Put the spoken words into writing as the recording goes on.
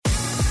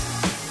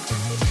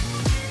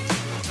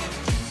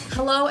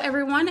Hello,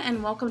 everyone,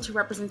 and welcome to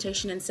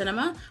Representation in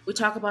Cinema. We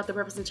talk about the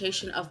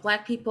representation of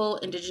Black people,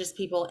 Indigenous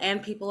people,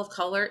 and people of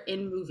color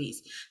in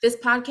movies. This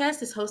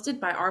podcast is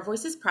hosted by Our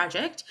Voices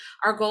Project.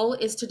 Our goal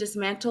is to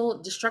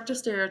dismantle destructive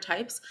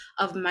stereotypes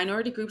of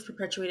minority groups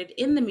perpetuated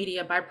in the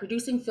media by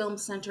producing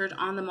films centered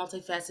on the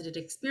multifaceted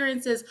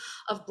experiences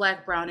of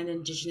Black, Brown, and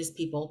Indigenous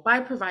people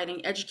by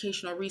providing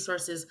educational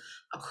resources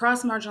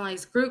across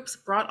marginalized groups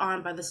brought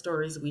on by the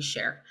stories we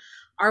share.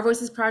 Our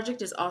Voices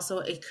Project is also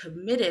a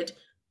committed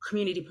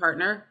community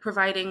partner,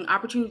 providing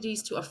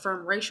opportunities to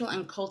affirm racial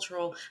and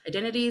cultural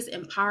identities,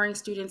 empowering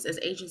students as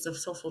agents of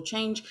social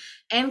change,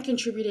 and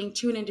contributing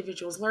to an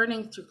individual's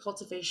learning through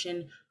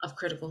cultivation of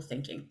critical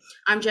thinking.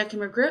 I'm Jackie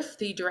McGriff,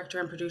 the director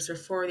and producer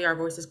for the Our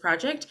Voices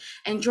Project,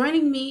 and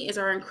joining me is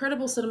our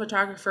incredible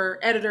cinematographer,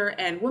 editor,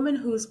 and woman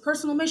whose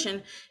personal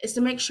mission is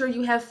to make sure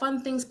you have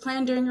fun things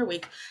planned during your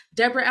week,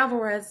 Deborah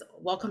Alvarez.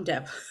 Welcome,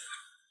 Deb.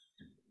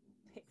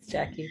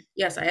 Jackie.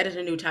 Yes, I added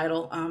a new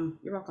title.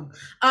 You're welcome.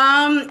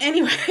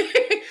 Anyway,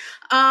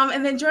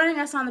 and then joining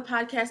us on the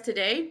podcast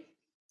today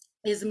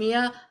is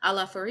Mia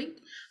Alafarik,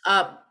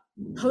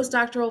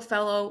 postdoctoral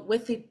fellow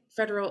with the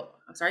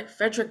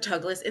Frederick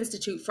Douglass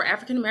Institute for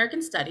African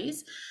American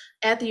Studies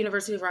at the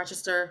University of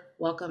Rochester.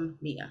 Welcome,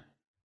 Mia.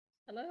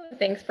 Hello,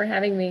 thanks for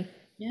having me.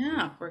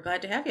 Yeah, we're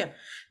glad to have you.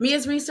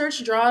 Mia's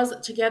research draws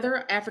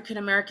together African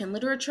American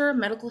literature,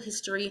 medical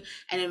history,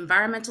 and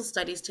environmental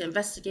studies to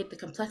investigate the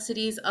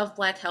complexities of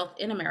Black health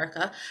in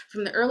America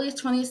from the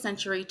earliest 20th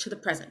century to the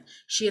present.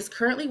 She is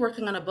currently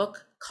working on a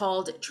book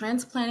called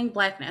Transplanting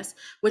Blackness,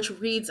 which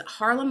reads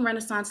Harlem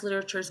Renaissance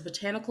literature's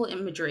botanical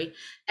imagery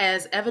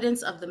as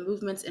evidence of the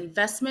movement's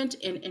investment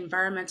in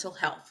environmental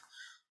health.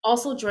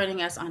 Also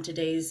joining us on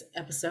today's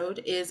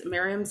episode is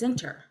Miriam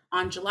Zinter.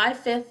 On July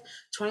 5th,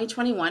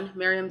 2021,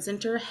 Miriam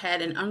Zinter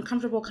had an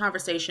uncomfortable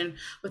conversation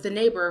with a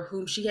neighbor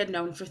whom she had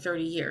known for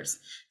 30 years.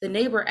 The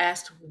neighbor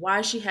asked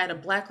why she had a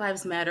Black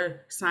Lives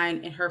Matter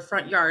sign in her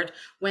front yard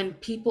when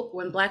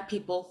Black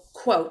people,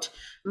 quote,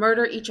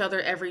 murder each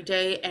other every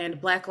day and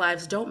Black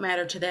lives don't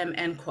matter to them,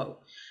 end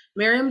quote.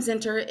 Miriam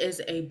Zinter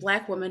is a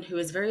Black woman who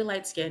is very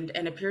light-skinned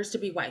and appears to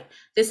be white.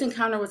 This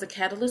encounter was a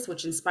catalyst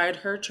which inspired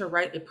her to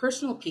write a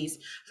personal piece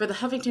for the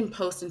Huffington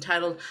Post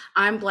entitled,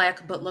 I'm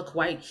Black but look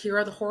white. Here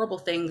are the horrible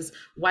things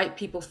white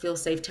people feel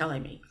safe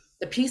telling me.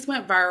 The piece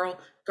went viral,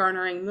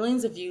 garnering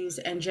millions of views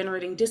and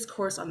generating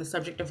discourse on the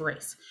subject of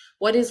race.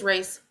 What is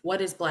race? What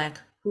is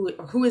Black?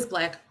 Who is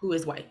Black? Who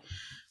is white?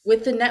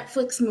 With the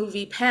Netflix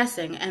movie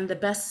Passing and the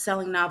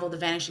best-selling novel The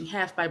Vanishing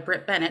Half by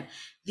Brit Bennett,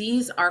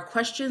 these are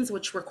questions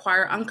which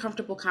require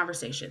uncomfortable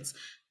conversations.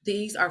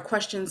 These are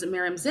questions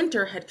Miriam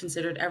Zinter had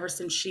considered ever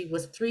since she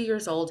was 3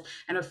 years old,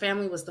 and her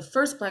family was the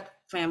first Black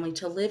family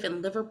to live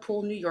in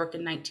Liverpool, New York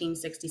in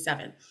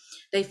 1967.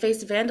 They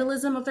faced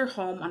vandalism of their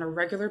home on a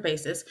regular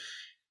basis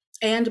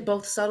and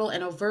both subtle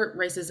and overt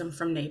racism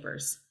from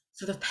neighbors.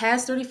 For the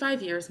past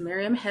 35 years,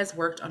 Miriam has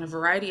worked on a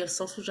variety of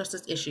social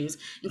justice issues,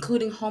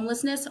 including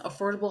homelessness,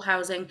 affordable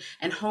housing,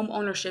 and home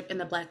ownership in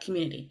the Black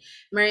community.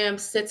 Miriam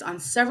sits on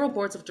several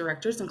boards of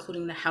directors,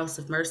 including the House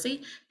of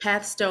Mercy,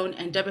 Pathstone,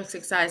 and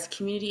WXXI's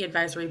Community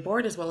Advisory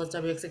Board, as well as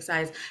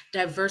WXXI's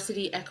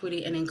Diversity,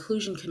 Equity, and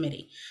Inclusion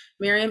Committee.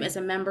 Miriam is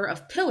a member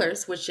of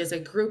Pillars, which is a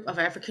group of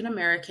African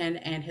American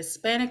and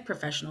Hispanic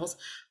professionals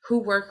who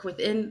work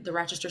within the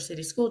Rochester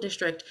City School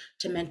District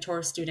to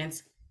mentor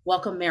students.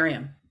 Welcome,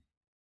 Miriam.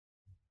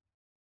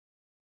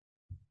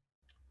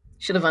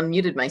 Should have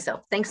unmuted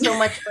myself. Thanks so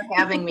much for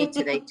having me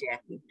today,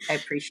 Jackie. I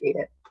appreciate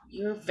it.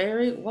 You're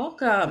very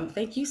welcome.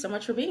 Thank you so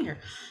much for being here.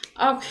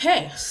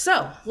 Okay,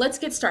 so let's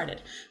get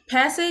started.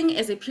 Passing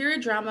is a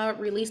period drama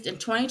released in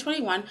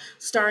 2021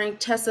 starring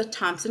Tessa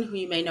Thompson, who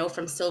you may know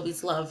from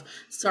Sylvie's Love,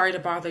 Sorry to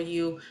Bother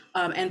You,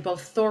 and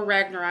both Thor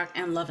Ragnarok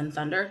and Love and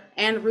Thunder,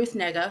 and Ruth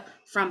Negga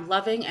from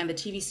Loving and the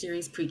TV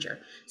series Preacher.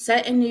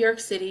 Set in New York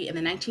City in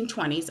the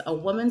 1920s, a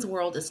woman's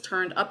world is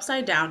turned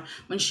upside down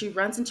when she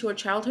runs into a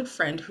childhood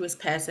friend who is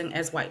passing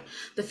as white.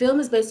 The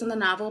film is based on the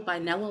novel by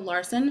Nella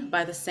Larson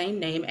by the same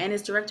name and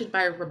is directed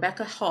by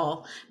Rebecca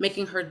Hall,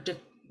 making her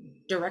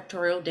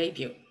directorial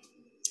debut.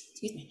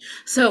 Excuse me.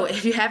 So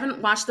if you haven't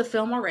watched the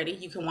film already,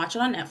 you can watch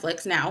it on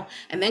Netflix now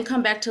and then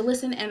come back to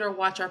listen and or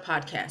watch our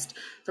podcast.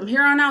 From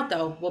here on out,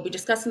 though, we'll be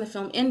discussing the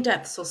film in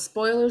depth, so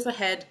spoilers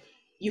ahead.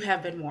 You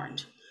have been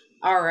warned.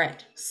 All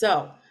right,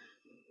 so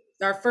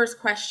our first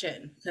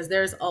question, because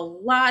there's a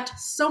lot,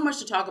 so much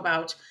to talk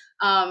about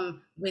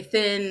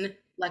within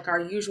like our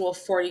usual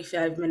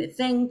 45-minute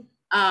thing.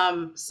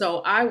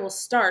 So I will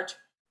start.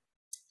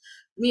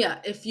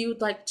 Mia, if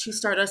you'd like to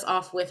start us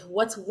off with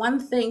what's one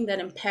thing that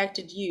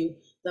impacted you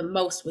the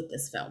most with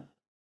this film?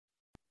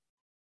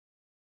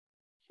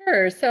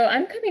 Sure. So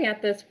I'm coming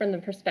at this from the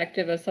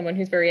perspective of someone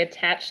who's very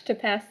attached to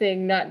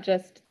Passing, not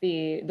just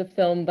the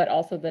film, but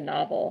also the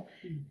novel.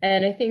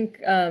 And I think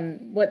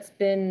what's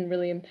been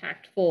really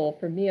impactful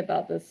for me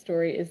about this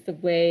story is the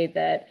way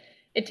that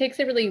it takes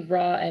a really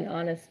raw and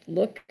honest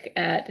look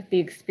at the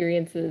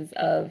experiences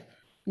of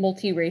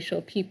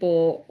multiracial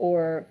people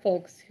or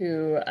folks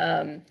who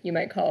you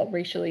might call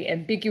racially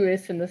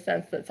ambiguous, in the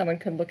sense that someone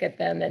can look at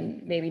them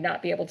and maybe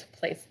not be able to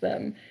place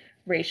them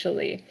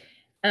racially.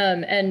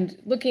 And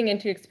looking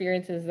into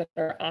experiences that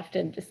are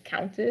often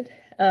discounted,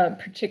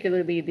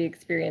 particularly the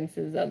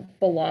experiences of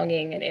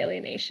belonging and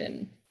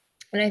alienation.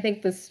 And I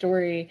think the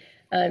story,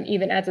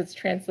 even as it's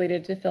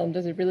translated to film,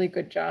 does a really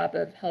good job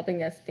of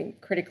helping us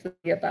think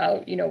critically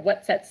about,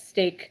 what's at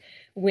stake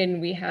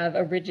when we have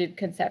a rigid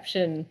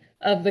conception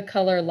of the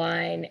color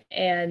line,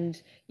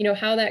 and,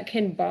 how that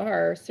can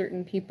bar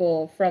certain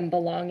people from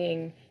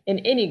belonging in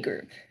any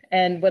group,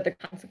 and what the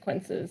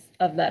consequences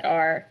of that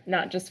are,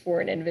 not just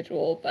for an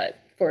individual, but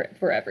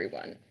for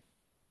everyone.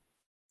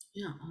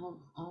 Yeah,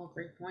 all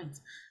great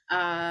points.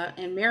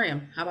 And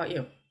Miriam, how about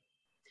you?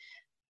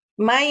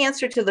 My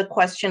answer to the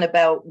question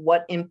about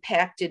what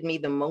impacted me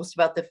the most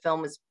about the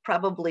film is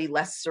probably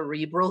less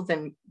cerebral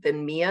than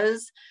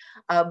Mia's.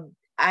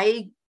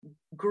 I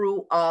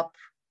grew up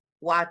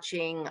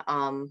watching,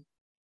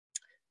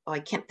 I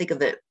can't think of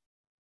the,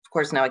 of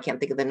course, now I can't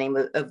think of the name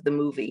of the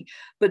movie,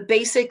 but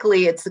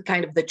basically it's the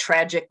kind of the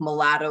tragic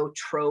mulatto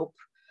trope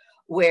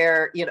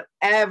where,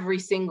 every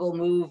single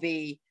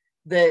movie,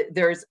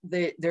 there's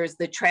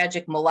the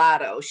tragic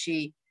mulatto.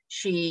 She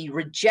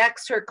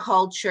rejects her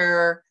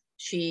culture.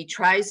 She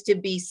tries to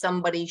be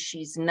somebody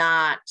she's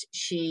not.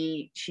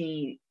 She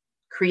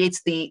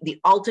creates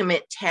the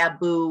ultimate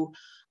taboo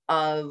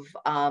of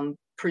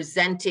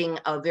presenting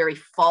a very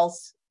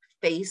false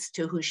face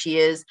to who she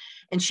is,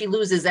 and she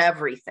loses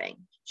everything.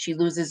 She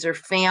loses her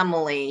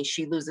family.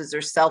 She loses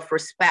her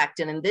self-respect.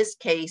 And in this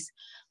case,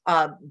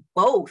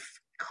 both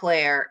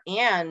Claire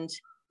and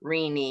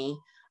Renee,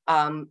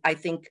 I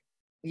think,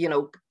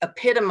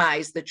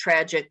 epitomize the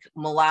tragic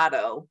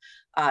mulatto,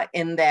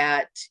 in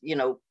that,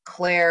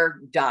 Claire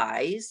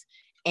dies,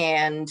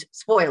 and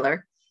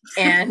spoiler,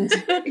 and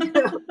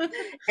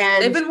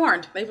and They've been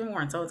warned,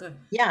 so it's good.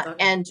 Yeah, it's okay.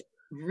 and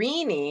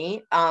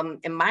Renee,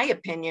 in my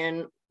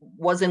opinion,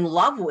 was in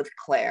love with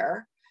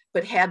Claire,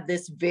 but had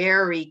this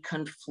very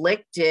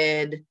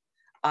conflicted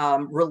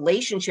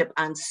relationship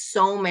on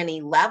so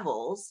many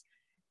levels,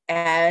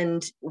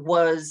 and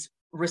was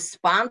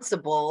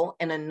responsible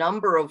in a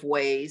number of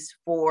ways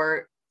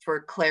for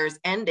Claire's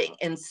ending.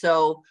 And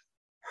so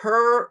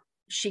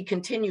she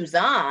continues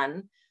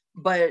on,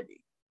 but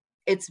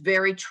it's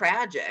very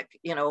tragic.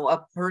 A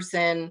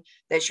person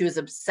that she was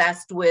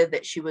obsessed with,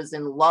 that she was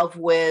in love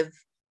with,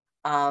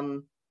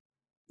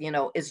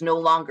 is no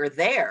longer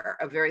there,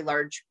 a very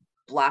large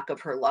block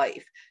of her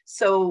life.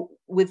 So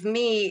with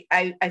me,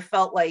 I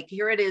felt like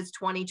here it is,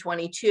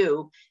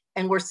 2022,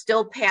 and we're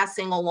still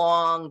passing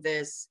along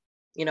this,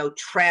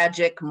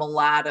 tragic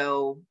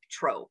mulatto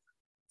trope.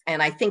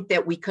 And I think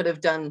that we could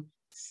have done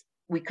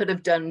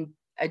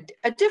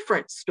a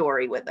different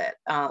story with it.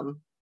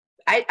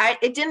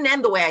 It didn't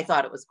end the way I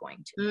thought it was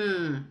going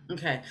to.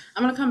 Okay,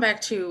 I'm going to come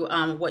back to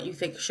what you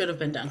think should have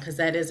been done, because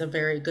that is a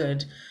very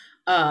good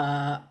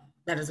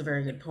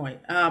point.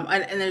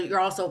 And then you're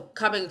also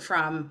coming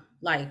from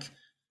like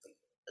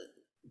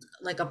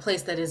a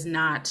place that is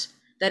not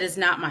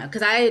mine,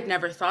 because I had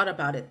never thought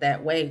about it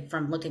that way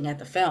from looking at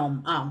the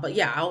film. But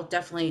yeah, I'll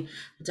definitely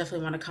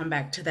want to come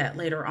back to that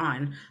later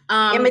on.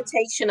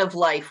 Imitation of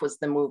Life was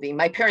the movie.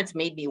 My parents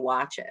made me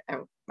watch it. I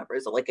remember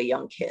as like a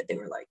young kid, they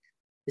were like,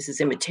 this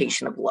is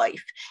Imitation of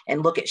Life.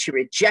 And look she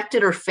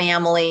rejected her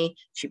family.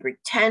 She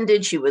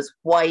pretended she was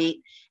white.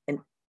 And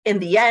in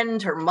the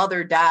end, her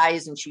mother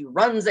dies, and she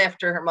runs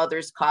after her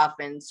mother's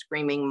coffin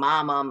screaming,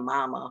 "Mama,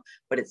 Mama,"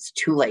 but it's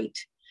too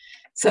late.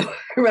 So I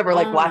remember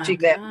watching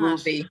that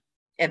movie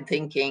and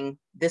thinking,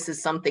 this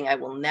is something I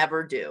will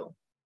never do.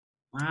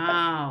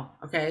 Wow.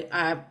 Okay.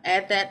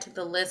 Add that to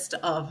the list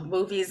of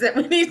movies that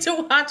we need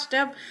to watch,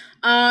 Deb.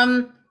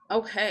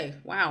 Okay.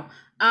 Wow.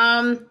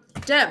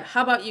 Deb,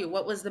 how about you?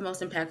 What was the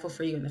most impactful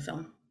for you in the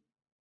film?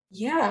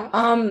 Yeah.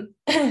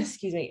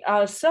 Excuse me.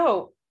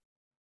 So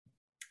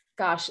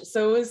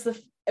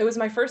it was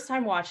my first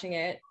time watching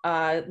it,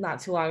 not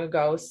too long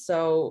ago.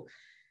 So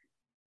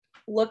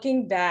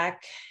looking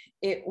back,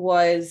 it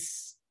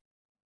was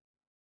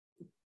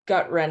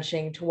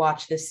gut-wrenching to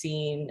watch the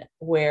scene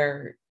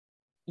where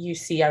you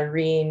see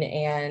Irene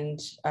and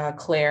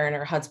Claire and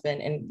her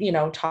husband,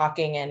 and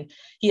talking, and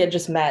he had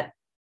just met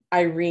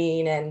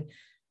Irene, and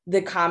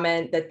the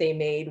comment that they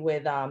made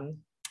with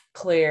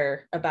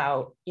Claire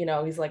about,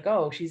 he's like,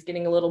 oh, she's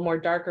getting a little more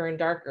darker and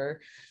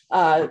darker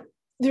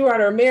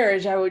throughout our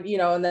marriage. I would,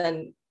 and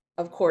then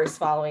of course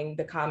following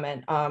the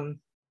comment, and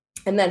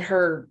then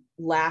her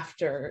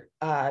laughter,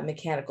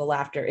 mechanical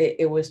laughter,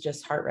 it was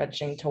just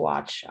heart-wrenching to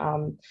watch,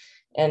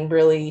 and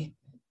really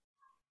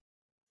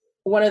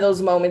one of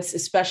those moments,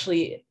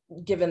 especially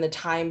given the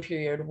time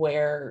period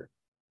where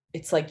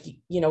it's like,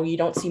 you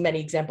don't see many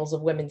examples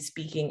of women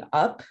speaking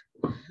up.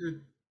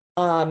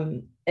 Mm-hmm.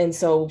 And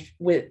so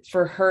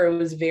for her, it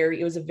was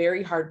a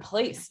very hard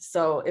place.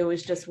 So it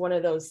was just one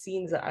of those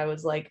scenes that I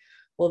was like,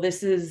 well,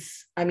 this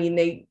is,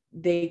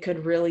 they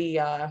could really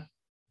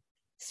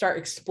start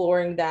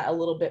exploring that a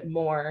little bit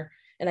more,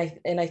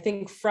 And I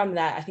think from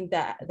that, I think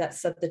that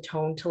set the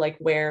tone to like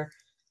where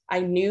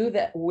I knew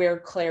that where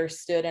Claire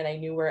stood and I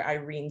knew where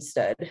Irene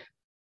stood,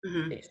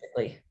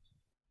 basically,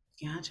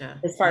 Gotcha.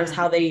 as far as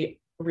how they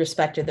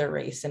respected their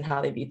race and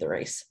how they viewed the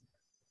race.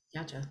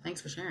 Gotcha.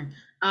 Thanks for sharing.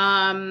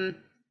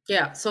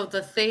 Yeah, so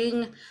the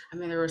thing, I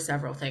mean, there were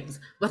several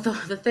things, but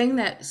the thing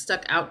that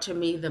stuck out to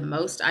me the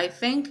most, I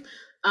think,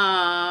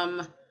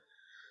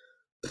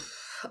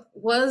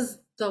 was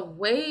the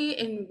way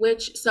in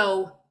which,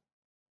 so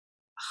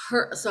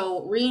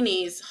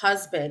Reenie's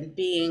husband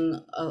being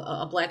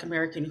a Black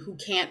American who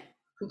can't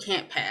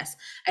pass,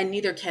 and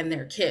neither can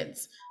their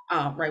kids.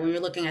 Right, when you're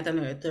looking at them,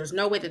 there's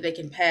no way that they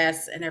can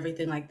pass and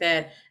everything like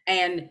that.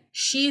 And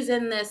she's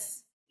in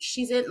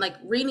like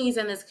Reenie's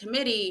in this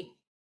committee.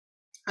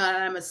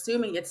 I'm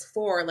assuming it's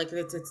for like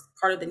it's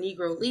part of the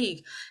Negro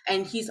League,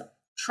 and he's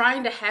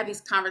trying to have these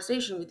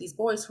conversations with these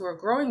boys who are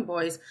growing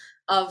boys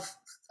of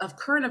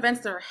current events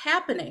that are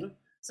happening.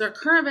 So there are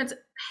current events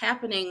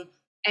happening,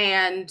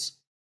 and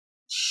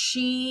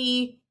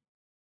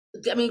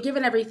I mean,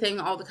 given everything,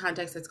 all the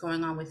context that's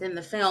going on within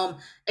the film,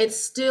 it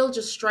still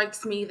just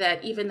strikes me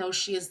that even though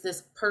she is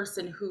this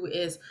person who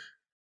is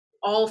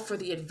all for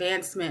the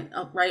advancement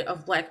of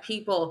Black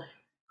people,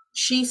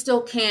 she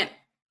still can't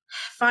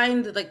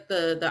find like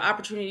the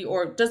opportunity,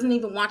 or doesn't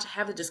even want to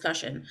have a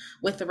discussion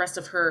with the rest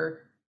of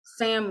her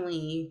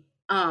family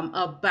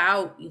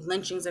about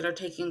lynchings that are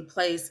taking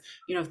place,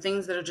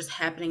 things that are just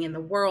happening in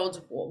the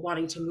world,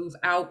 wanting to move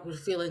out,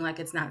 feeling like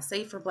it's not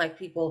safe for Black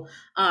people.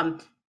 Her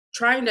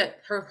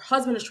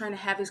husband is trying to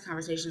have these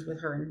conversations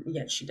with her, and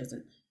yet she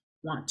doesn't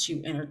want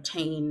to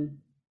entertain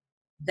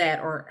that,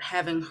 or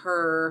having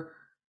her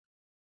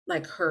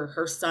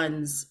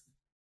sons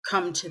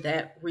come to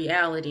that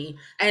reality.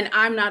 And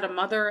I'm not a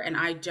mother, and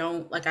I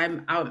don't like,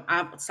 I'm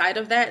outside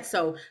of that.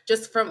 So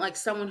just from like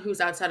someone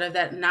who's outside of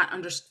that, not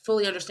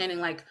fully understanding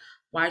like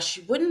why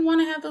she wouldn't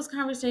want to have those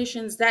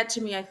conversations, that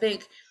to me, I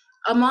think,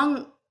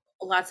 among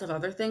lots of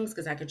other things,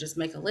 because I could just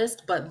make a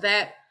list, but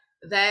that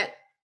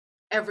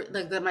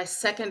my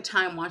second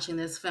time watching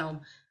this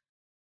film,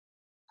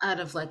 out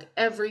of like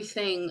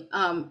everything,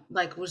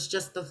 like was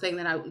just the thing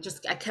that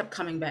I kept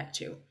coming back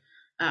to.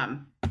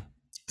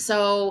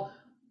 So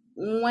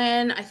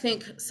when I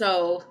think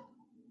so,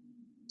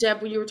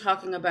 Deb, when you were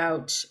talking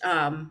about,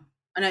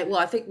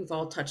 I think we've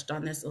all touched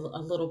on this a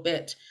little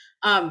bit.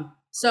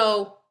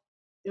 So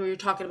you're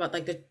talking about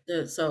like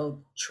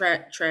the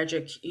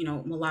tragic,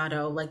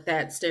 mulatto, like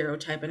that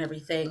stereotype and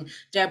everything.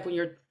 Deb, when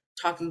you're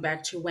talking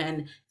back to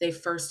when they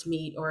first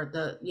meet, or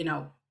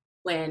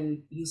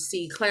when you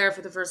see Claire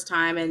for the first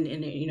time, and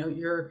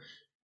you're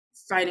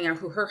finding out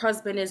who her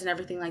husband is and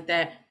everything like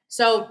that.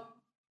 So,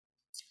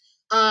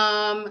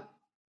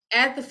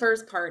 at the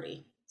first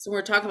party. So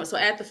we're talking about,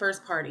 at the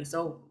first party.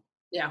 So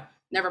yeah,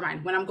 never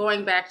mind. When I'm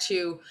going back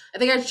to, I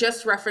think I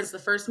just referenced the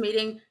first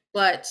meeting,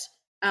 but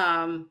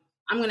I'm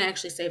going to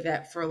actually save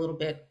that for a little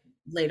bit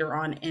later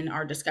on in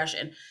our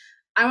discussion.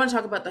 I want to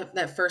talk about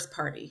that first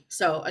party.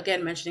 So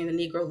again, mentioning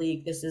the Negro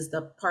League, this is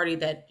the party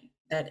that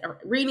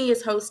Reenie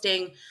is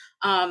hosting,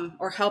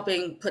 or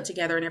helping put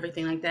together and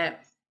everything like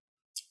that.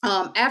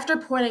 After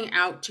pointing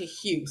out to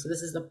Hugh, so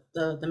this is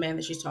the man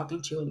that she's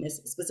talking to in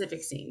this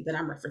specific scene that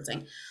I'm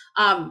referencing.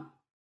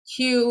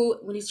 Hugh,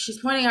 when she's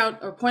pointing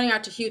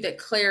out to Hugh that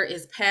Claire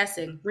is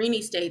passing,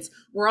 Reenie states,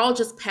 "We're all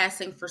just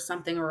passing for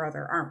something or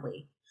other, aren't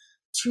we?"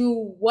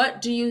 To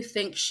what do you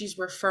think she's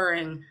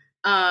referring?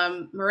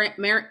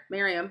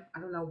 Miriam, I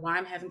don't know why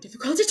I'm having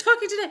difficulty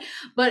talking today,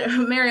 but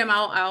Miriam,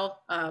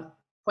 I'll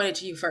point it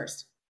to you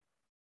first.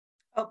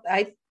 Oh,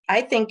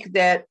 I think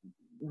that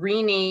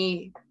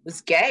Reenie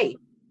was gay,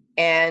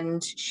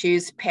 and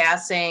she's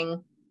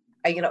passing.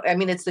 I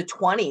mean, it's the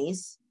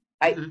 20s.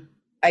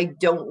 I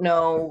don't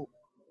know.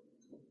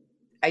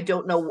 I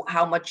don't know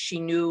how much she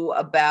knew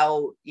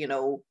about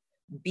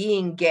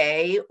being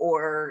gay,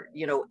 or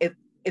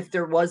if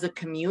there was a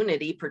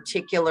community,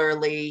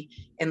 particularly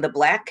in the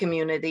Black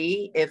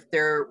community, if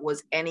there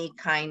was any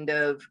kind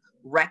of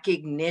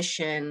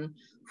recognition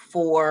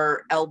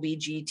for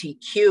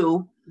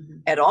LGBTQ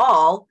at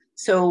all.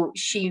 So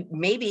she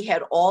maybe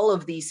had all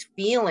of these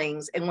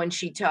feelings. And when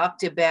she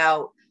talked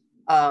about,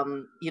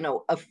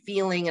 a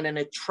feeling and an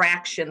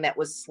attraction that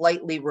was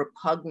slightly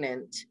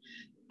repugnant,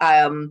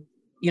 I'm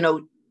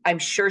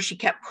sure she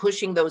kept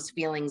pushing those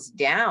feelings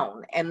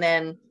down. And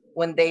then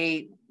when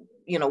they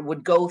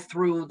would go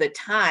through the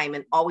time,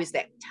 and always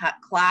that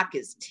clock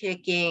is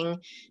ticking,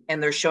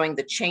 and they're showing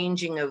the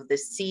changing of the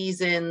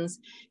seasons,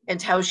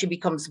 and how she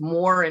becomes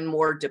more and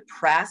more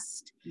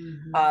depressed.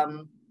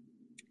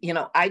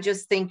 I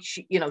just think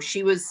she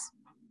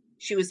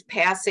was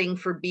passing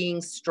for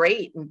being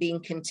straight and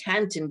being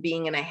content and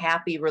being in a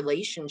happy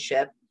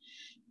relationship,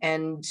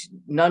 and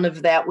none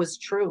of that was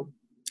true.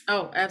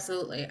 Oh,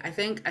 absolutely. I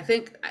think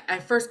I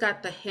first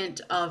got the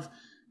hint of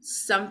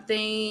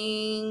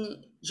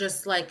something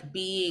just like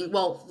being,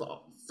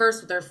 well,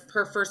 first with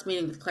her first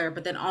meeting with Claire,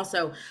 but then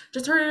also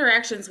just her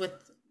interactions with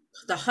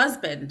the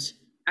husband.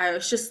 I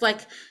was just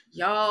like,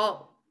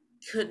 y'all,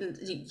 couldn't,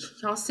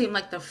 y'all seem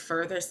like the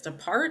furthest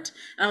apart.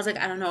 And I was like,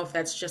 I don't know if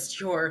that's just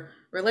your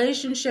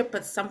relationship,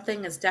 but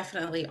something is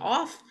definitely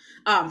off.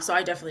 So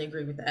I definitely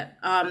agree with that.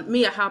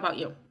 Mia, how about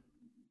you?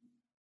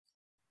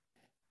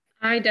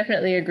 I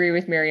definitely agree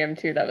with Miriam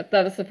too. That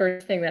was the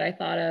first thing that I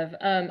thought of.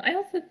 I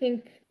also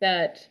think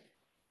that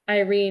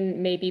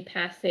Irene may be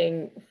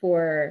passing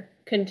for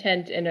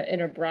content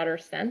in a broader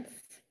sense.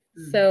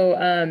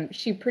 So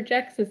she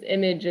projects this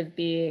image of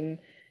being,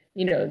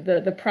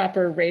 the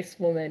proper race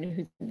woman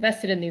who's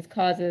invested in these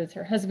causes.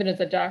 Her husband is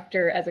a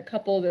doctor. As a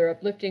couple, they're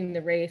uplifting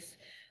the race.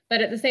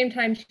 But at the same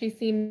time, she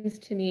seems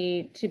to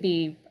me to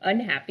be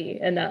unhappy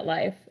in that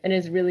life and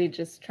is really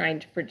just trying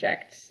to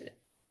project,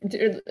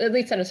 at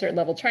least on a certain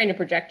level, trying to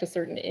project a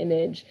certain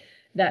image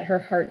that her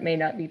heart may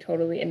not be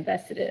totally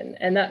invested in.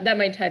 And that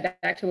might tie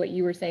back to what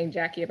you were saying,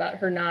 Jackie, about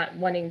her not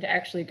wanting to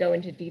actually go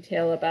into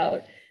detail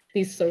about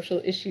these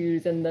social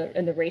issues and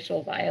the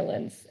racial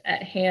violence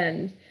at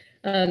hand.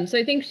 So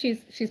I think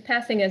she's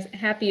passing as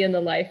happy in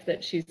the life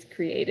that she's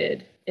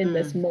created in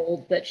this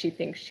mold that she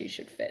thinks she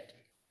should fit.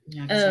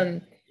 Yeah,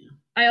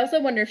 I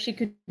also wonder if she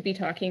could be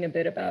talking a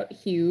bit about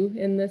Hugh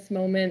in this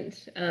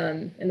moment,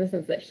 in the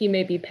sense that he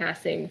may be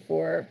passing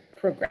for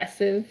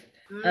progressive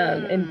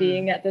and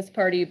being at this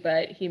party,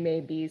 but he may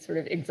be sort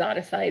of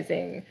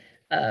exoticizing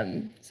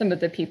some of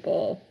the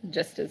people,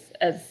 just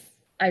as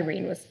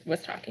Irene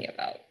was talking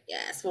about.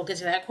 Yes, we'll get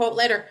to that quote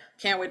later.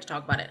 Can't wait to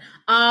talk about it.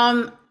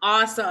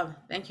 Awesome.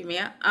 Thank you,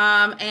 Mia.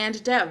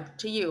 And Deb,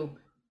 to you.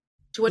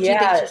 To what do you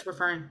think she's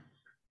referring?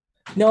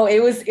 No,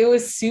 it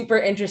was super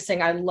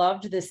interesting. I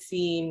loved the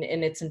scene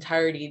in its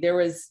entirety.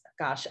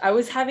 I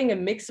was having a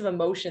mix of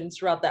emotions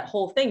throughout that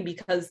whole thing,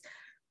 because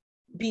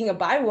being a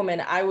bi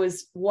woman, I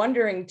was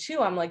wondering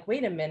too. I'm like,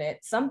 wait a minute,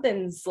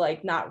 something's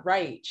like not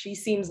right. She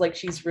seems like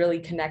she's really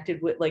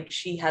connected with, like,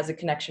 she has a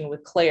connection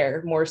with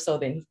Claire more so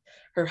than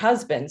her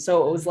husband.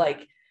 So it was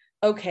like,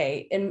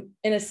 okay. And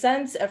in a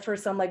sense, at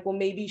first I'm like, well,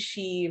 maybe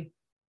she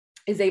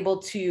is able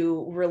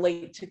to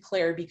relate to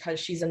Claire because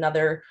she's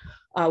another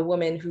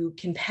woman who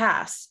can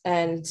pass.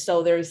 And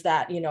so there's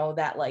that,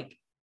 that like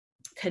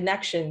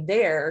connection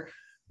there.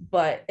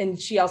 And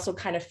she also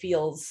kind of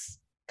feels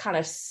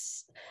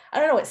I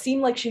don't know, it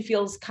seemed like she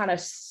feels kind of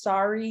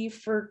sorry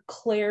for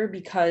Claire,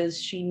 because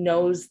she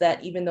knows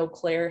that even though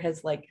Claire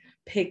has like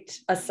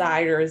picked a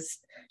side,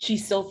 she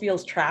still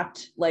feels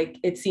trapped. Like,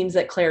 it seems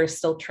that Claire is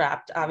still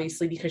trapped,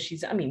 obviously, because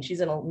she's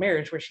in a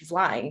marriage where she's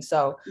lying.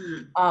 So,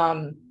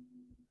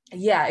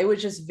 yeah, it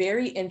was just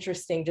very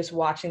interesting just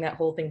watching that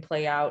whole thing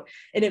play out.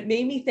 And it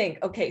made me think,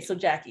 okay, so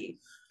Jackie,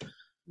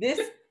 this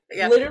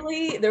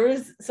literally,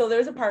 there's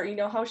a part,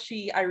 how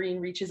Irene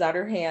reaches out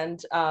her hand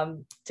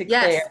to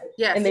Claire,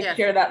 and they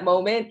share that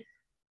moment.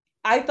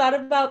 I thought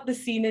about the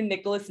scene in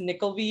Nicholas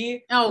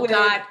Nickleby. Oh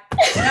God,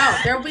 no,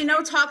 there will be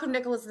no talk of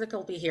Nicholas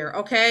Nickleby here.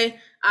 Okay,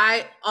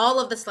 all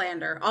of the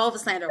slander.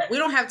 We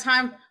don't have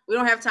time.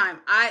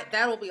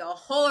 That will be a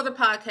whole other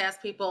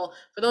podcast, people.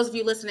 For those of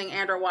you listening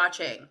and or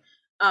watching,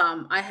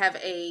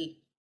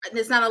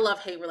 it's not a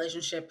love-hate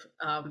relationship.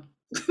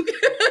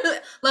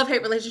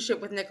 Love-hate relationship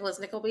with Nicholas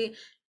Nickleby,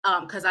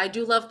 because I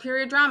do love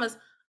period dramas,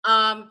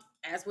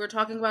 as we're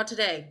talking about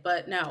today.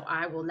 But no,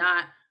 I will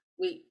not.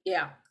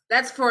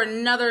 That's for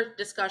another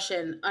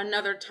discussion,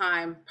 another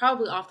time,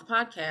 probably off the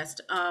podcast.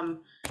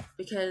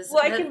 Because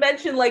I can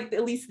mention, like,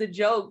 at least the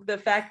joke, the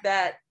fact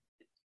that,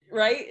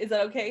 right? Is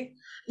that okay?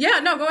 Yeah,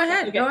 no, go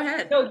ahead. Okay. Go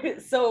ahead. No,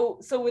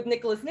 so with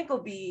Nicholas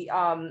Nickleby,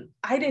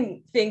 I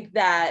didn't think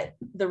that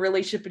the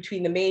relationship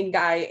between the main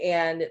guy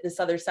and this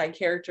other side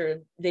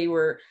character,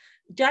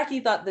 Jackie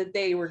thought that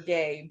they were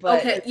gay,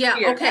 but okay.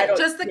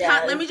 Just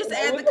let me just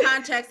add the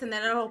context, and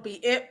then it'll be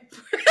it.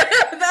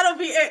 That'll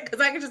be it, because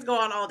I can just go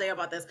on all day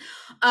about this.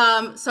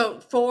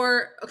 So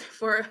for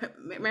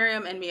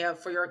Miriam and Mia,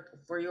 for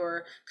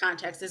your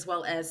context, as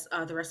well as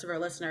the rest of our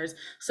listeners.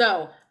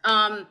 So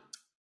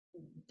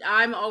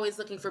I'm always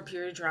looking for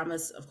period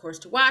dramas, of course,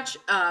 to watch.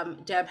 I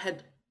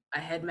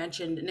had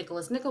mentioned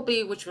Nicholas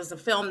Nickleby, which was a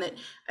film that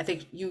I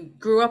think you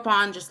grew up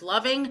on just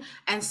loving,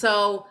 and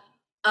so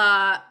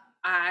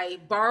I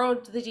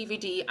borrowed the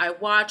DVD, I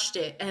watched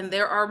it, and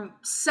there are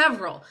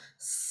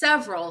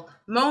several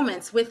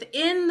moments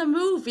within the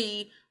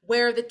movie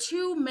where the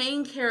two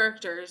main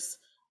characters,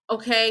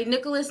 okay,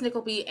 Nicholas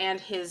Nickleby and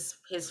his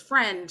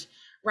friend,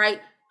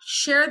 right,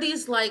 share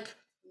these like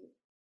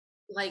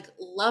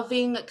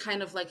loving,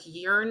 kind of like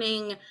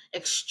yearning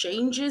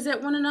exchanges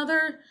at one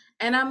another.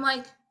 And I'm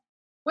like,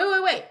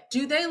 wait,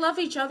 do they love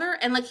each other?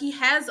 And like, he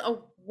has a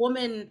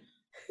woman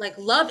like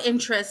love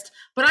interest,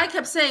 but I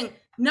kept saying,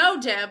 no,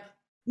 Deb,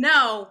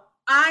 no,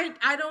 I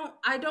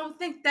don't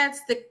think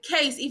that's the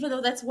case, even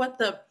though that's what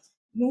the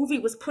movie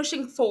was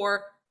pushing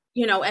for,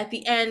 at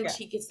the end.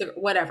 He gets the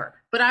whatever.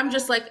 But I'm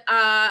just like,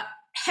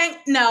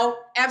 no,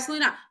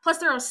 absolutely not. Plus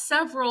there are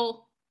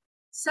several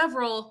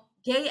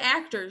gay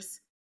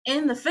actors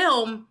in the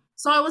film.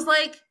 So I was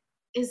like,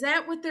 is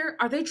that what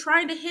are they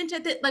trying to hint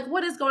at that? Like,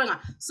 what is going on?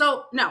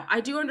 So no,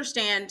 I do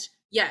understand.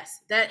 Yes,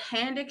 that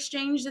hand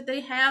exchange that they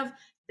have,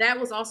 that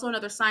was also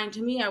another sign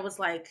to me. I was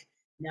like,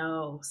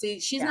 No, see,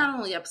 she's Yeah. not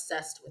only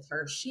obsessed with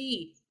her,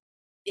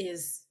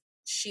 is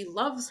she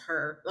loves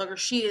her, like, or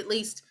she at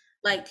least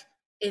like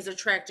is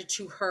attracted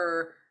to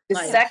her. The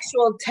Like,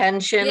 sexual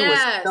tension was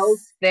so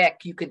yes,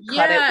 thick you could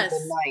cut it with a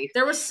yes, knife.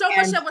 there was so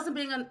much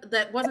And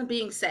that wasn't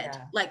being said.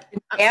 Yeah. Like,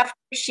 after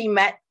she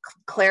met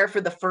Claire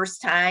for the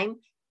first time,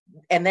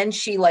 and then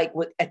she like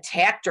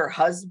attacked her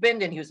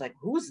husband, and he was like,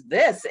 "Who's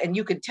this?" And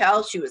you could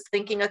tell she was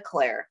thinking of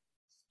Claire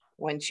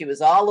when she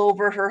was all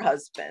over her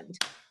husband.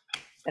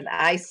 And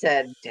I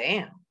said,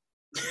 "Damn."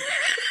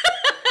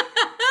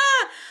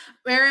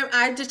 Miriam,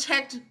 I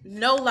detect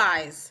no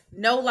lies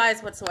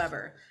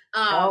whatsoever.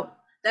 Nope.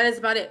 That is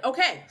about it.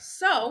 Okay,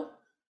 so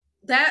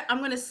that I'm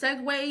going to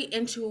segue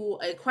into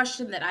a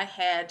question that I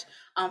had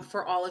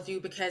for all of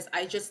you, because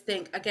I just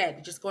think,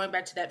 again, just going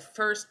back to that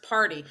first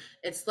party,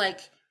 it's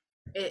like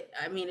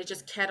I mean, it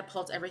just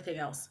catapults everything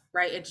else,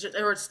 right?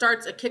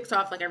 It kicks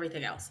off like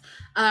everything else.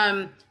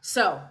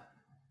 So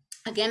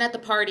again at the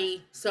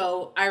party,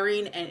 so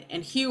Irene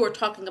and Hugh are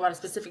talking about a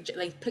specific,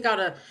 like, pick out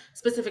a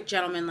specific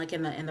gentleman, like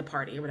in the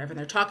party or whatever, and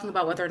they're talking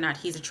about whether or not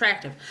he's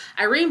attractive.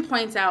 Irene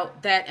points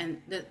out that,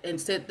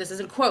 and said, this is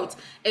in quotes,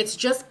 it's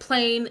just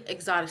plain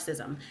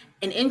exoticism,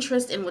 an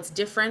interest in what's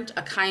different,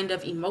 a kind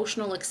of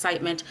emotional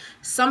excitement,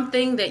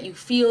 something that you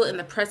feel in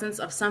the presence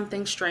of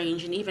something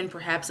strange and even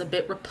perhaps a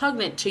bit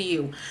repugnant to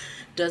you.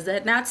 Does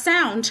that not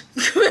sound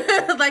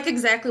like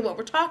exactly what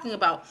we're talking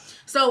about?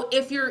 So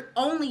if you're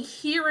only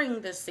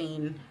hearing the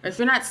scene, or if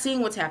you're not seeing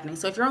what's happening,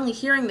 so if you're only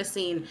hearing the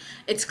scene,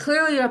 it's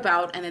clearly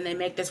about, and then they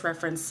make this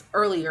reference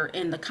earlier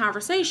in the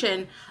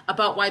conversation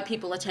about white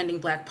people attending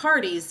black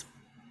parties,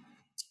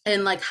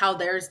 and like how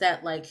there's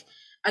that, like,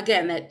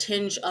 again, that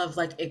tinge of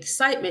like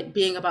excitement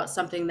being about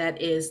something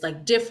that is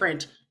like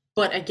different,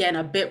 but again,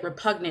 a bit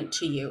repugnant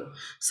to you.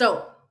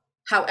 So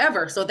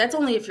however, so that's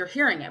only if you're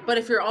hearing it. But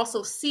if you're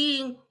also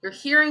you're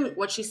hearing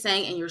what she's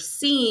saying and you're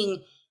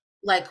seeing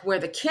like where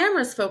the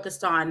camera's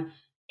focused on,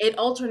 it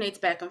alternates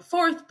back and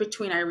forth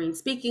between Irene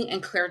speaking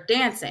and Claire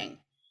dancing.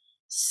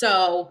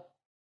 So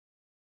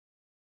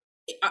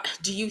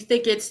do you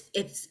think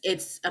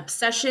it's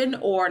obsession,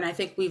 or, and I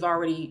think we've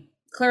already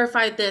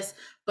clarified this,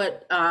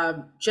 but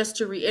just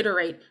to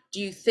reiterate, do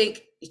you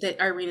think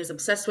that Irene is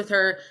obsessed with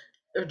her,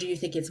 or do you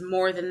think it's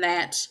more than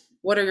that?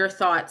 What are your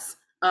thoughts?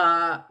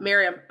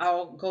 Miriam,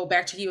 I'll go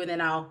back to you and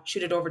then I'll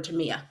shoot it over to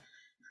Mia.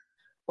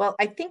 Well,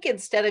 I think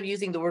instead of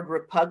using the word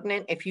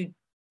repugnant, if you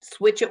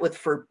switch it with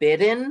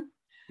forbidden,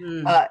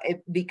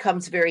 it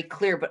becomes very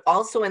clear. But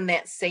also in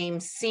that same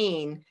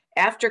scene,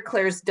 after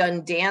Claire's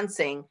done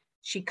dancing,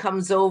 she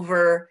comes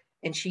over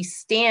and she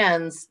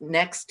stands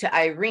next to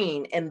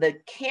Irene, and the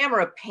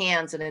camera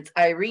pans and it's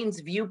Irene's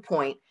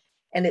viewpoint,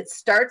 and it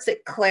starts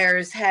at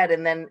Claire's head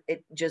and then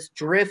it just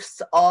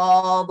drifts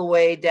all the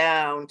way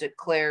down to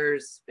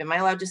Claire's, am I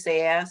allowed to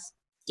say ass?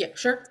 Yeah,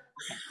 sure.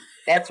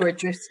 That's where it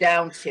drifts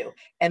down to.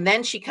 And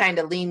then she kind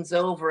of leans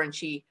over and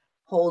she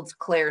holds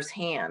Claire's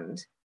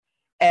hand.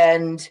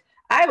 And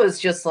I was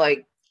just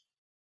like,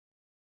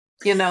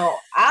 you know,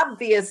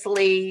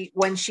 obviously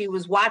when she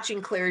was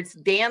watching Claire's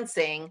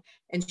dancing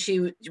and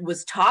she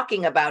was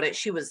talking about it,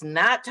 she was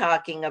not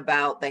talking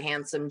about the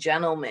handsome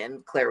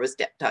gentleman Claire was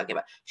talking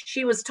about.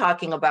 She was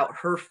talking about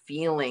her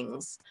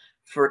feelings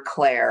for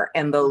Claire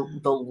and the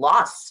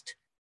lust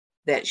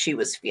that she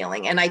was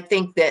feeling. And I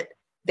think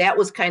that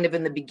was kind of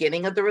in the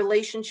beginning of the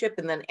relationship.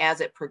 And then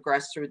as it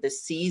progressed through the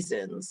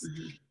seasons,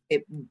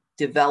 it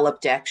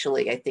developed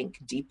actually, I think,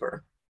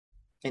 deeper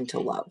into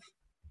love.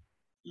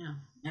 Yeah,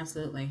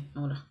 absolutely. I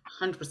would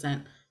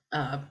 100%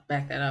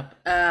 back that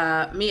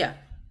up. Mia,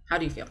 how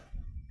do you feel?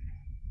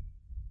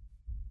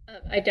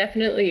 I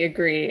definitely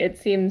agree. It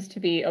seems to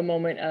be a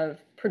moment of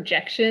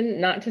projection.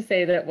 Not to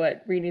say that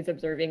what Rini's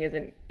observing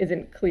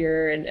isn't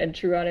clear and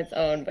true on its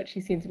own, but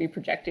she seems to be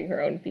projecting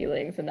her own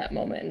feelings in that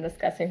moment and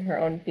discussing her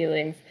own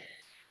feelings.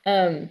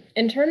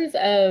 In terms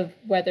of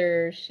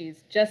whether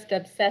she's just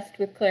obsessed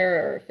with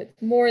Claire or if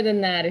it's more than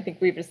that, I think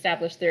we've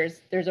established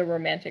there's a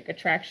romantic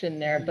attraction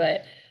there.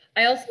 But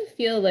I also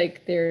feel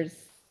like there's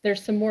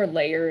some more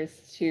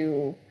layers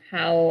to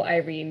how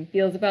Irene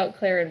feels about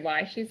Claire and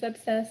why she's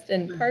obsessed.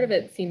 And part of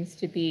it seems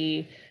to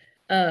be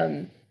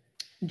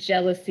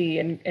jealousy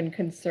and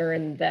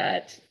concern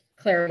that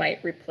Claire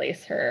might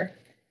replace her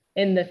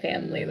in the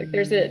family. Like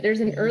there's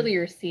an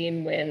earlier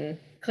scene when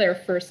Claire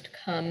first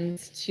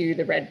comes to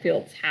the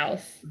Redfields'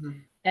 house,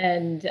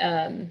 and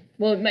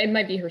well, it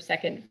might be her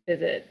second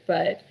visit,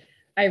 but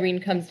Irene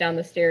comes down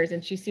the stairs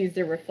and she sees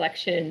the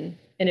reflection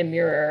in a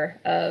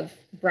mirror of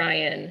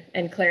Brian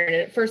and Claire, and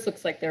it at first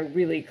looks like they're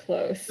really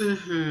close.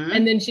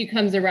 And then she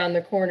comes around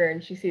the corner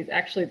and she sees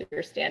actually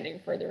they're standing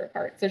further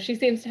apart. So she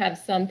seems to have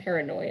some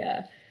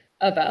paranoia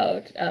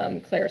about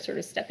Claire sort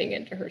of stepping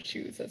into her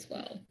shoes as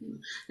well.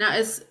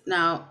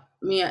 Now,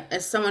 Mia,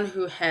 as someone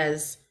who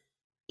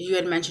you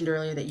had mentioned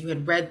earlier that you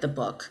had read the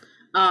book.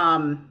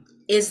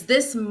 Is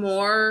this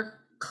more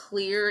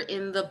clear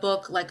in the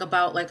book, like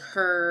about like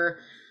her,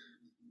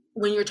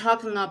 when you're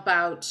talking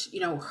about, you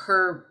know,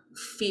 her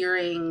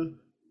fearing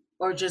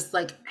or just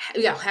like,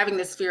 yeah, having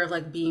this fear of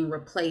like being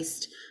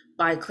replaced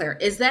by Claire.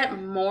 Is that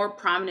more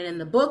prominent in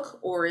the book,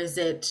 or is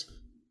it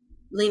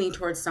leaning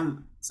towards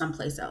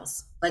someplace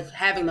else? Like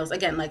having those,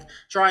 again, like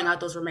drawing out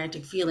those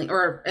romantic feelings,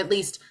 or at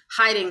least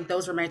hiding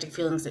those romantic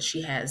feelings that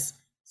she has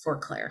for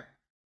Claire.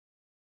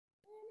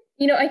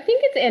 I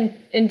think it's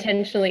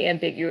intentionally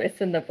ambiguous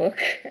in the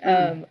book.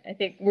 I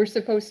think we're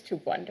supposed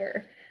to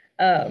wonder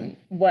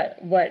what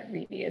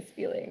Reedy is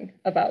feeling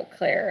about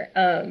Claire.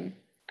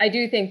 I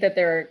do think that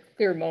there are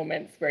clear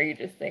moments where you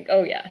just think,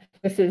 oh yeah,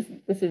 this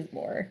is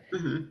more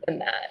than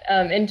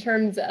that. In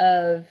terms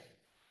of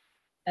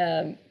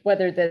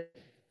whether the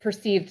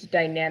perceived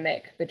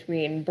dynamic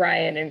between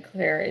Brian and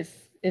Claire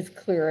is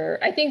clearer,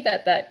 I think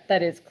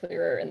that is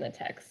clearer in the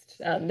text.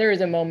 There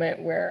is a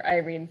moment where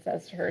Irene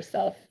says to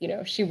herself,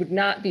 she would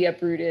not be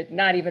uprooted,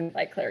 not even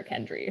by Claire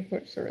Kendry,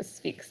 which sort of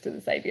speaks to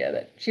this idea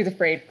that she's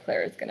afraid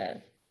Claire is going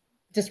to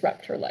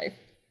disrupt her life.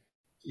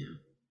 Yeah.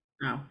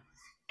 Oh,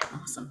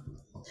 awesome.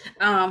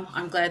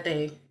 I'm glad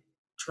they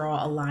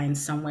draw a line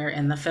somewhere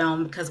in the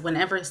film, because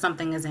whenever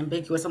something is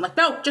ambiguous, I'm like,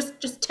 no,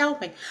 just tell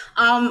me.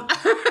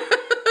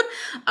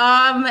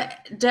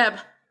 Deb,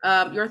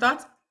 your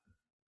thoughts?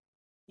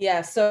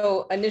 Yeah,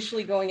 so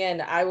initially going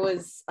in, I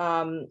was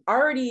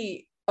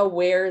already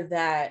aware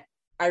that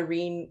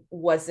Irene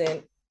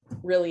wasn't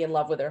really in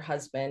love with her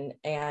husband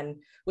and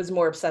was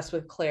more obsessed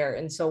with Claire.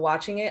 And so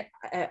watching it,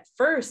 at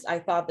first, I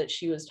thought that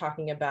she was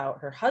talking about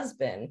her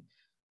husband,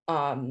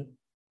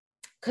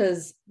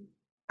 because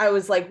I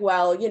was like,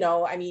 well,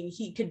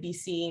 he could be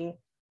seen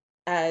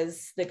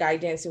as the guy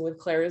dancing with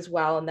Claire as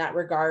well in that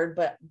regard.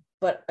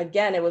 But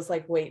again, it was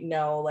like, wait,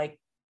 no, like,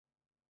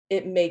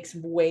 it makes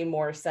way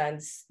more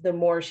sense. The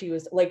more she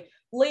was like,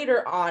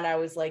 later on, I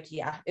was like,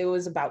 yeah, it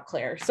was about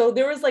Claire. So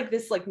there was like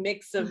this like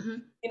mix of,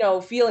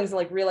 feelings and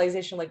like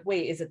realization, like,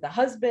 wait, is it the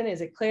husband?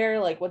 Is it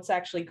Claire? Like, what's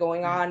actually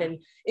going on? And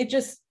it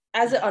just,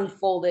 as it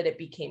unfolded, it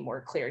became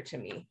more clear to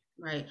me.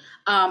 Right.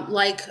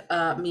 Like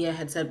Mia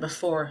had said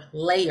before,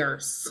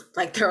 layers.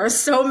 Like there are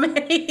so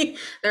many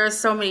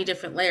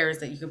different layers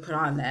that you can put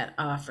on that,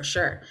 for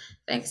sure.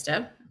 Thanks,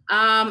 Deb.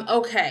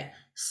 Okay.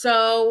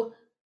 So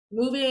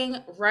moving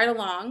right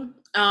along,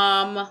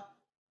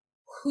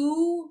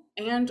 who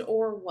and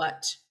or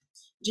what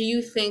do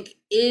you think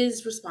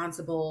is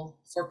responsible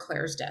for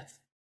Claire's death?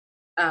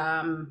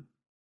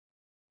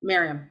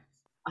 Miriam,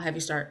 I'll have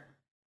you start.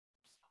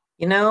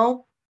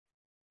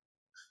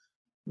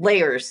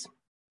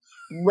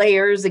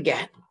 Layers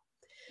again.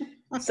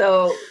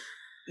 So,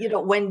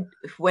 when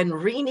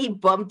Reenie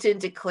bumped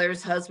into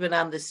Claire's husband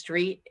on the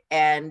street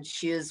and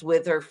she is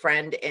with her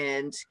friend,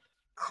 and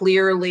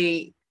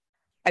clearly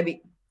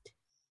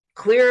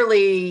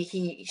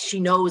she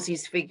knows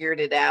he's figured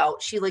it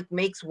out. She like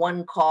makes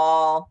one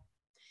call,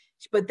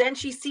 but then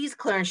she sees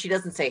Claire and she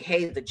doesn't say,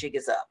 hey, the jig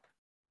is up,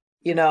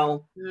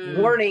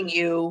 warning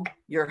you,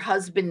 your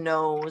husband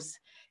knows,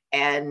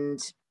 and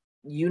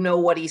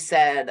what he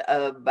said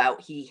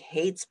about he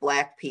hates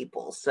Black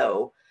people.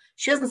 So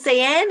she doesn't say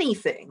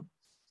anything.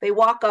 They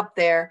walk up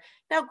there.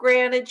 Now,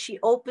 granted, she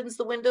opens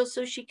the window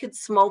so she could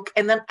smoke.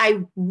 And then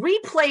I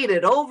replayed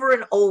it over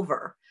and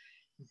over.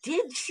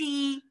 Did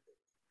she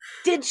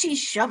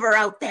shove her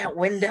out that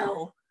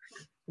window?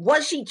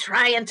 Was she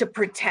trying to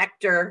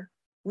protect her?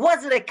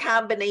 Was it a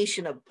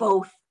combination of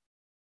both?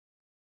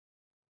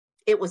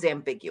 It was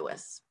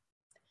ambiguous.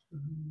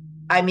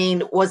 I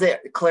mean, was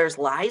it Claire's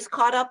lies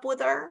caught up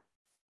with her?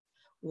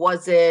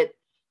 Was it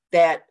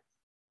that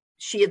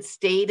she had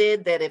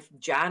stated that if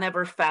John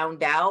ever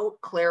found out,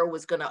 Claire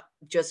was going to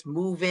just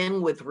move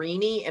in with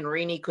Reenie, and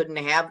Reenie couldn't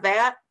have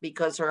that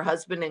because her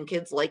husband and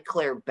kids like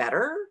Claire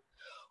better?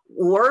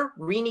 Or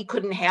Reenie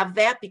couldn't have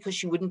that because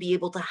she wouldn't be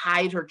able to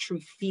hide her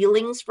true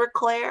feelings for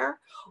Claire?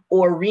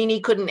 Or Reenie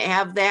couldn't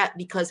have that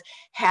because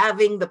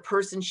having the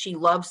person she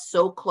loves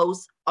so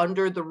close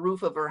under the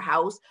roof of her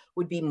house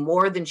would be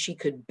more than she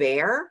could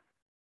bear?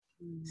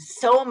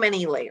 So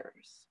many layers.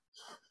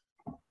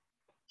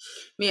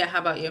 Mia, how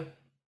about you?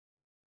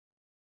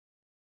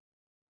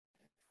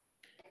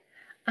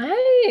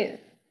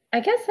 I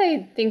guess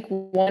I think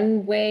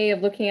one way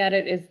of looking at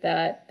it is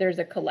that there's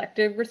a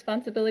collective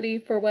responsibility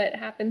for what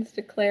happens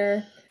to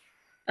Claire.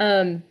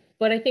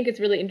 What I think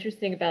is really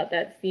interesting about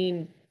that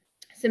scene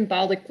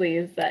symbolically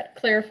is that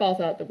Claire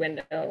falls out the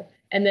window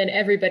and then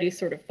everybody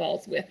sort of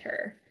falls with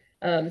her.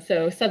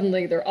 So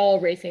suddenly they're all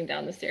racing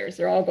down the stairs.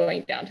 They're all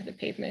going down to the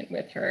pavement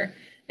with her.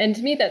 And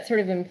to me, that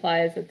sort of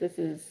implies that this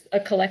is a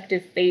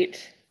collective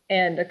fate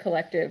and a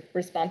collective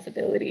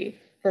responsibility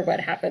for what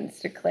happens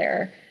to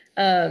Claire.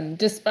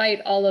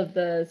 Despite all of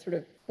the sort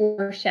of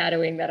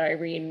foreshadowing that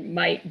Irene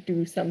might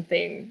do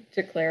something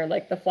to Claire,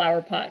 like the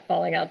flower pot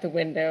falling out the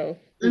window,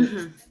 but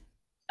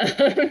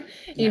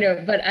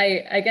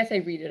I guess I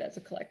read it as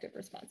a collective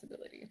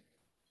responsibility.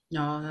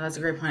 No, that's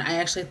a great point. I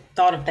actually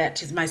thought of that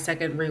to my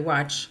second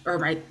rewatch,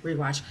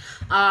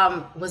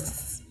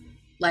 was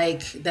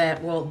like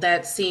that. Well,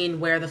 that scene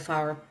where the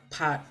flower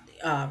pot,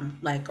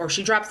 or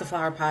she drops the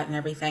flower pot and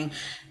everything.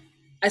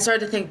 I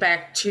started to think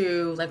back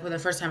to like when the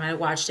first time I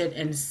watched it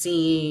and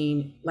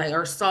seen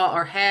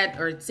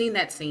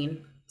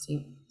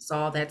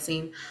saw that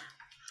scene.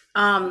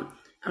 I'm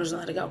just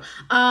gonna let it go.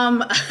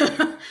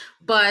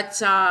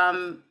 But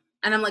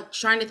and I'm like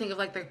trying to think of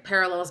like the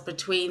parallels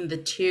between the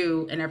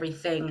two and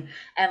everything,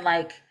 and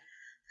like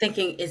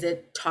thinking, is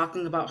it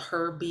talking about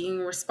her being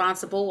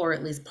responsible or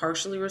at least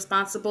partially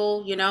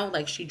responsible? You know,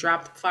 like she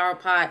dropped the flower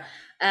pot,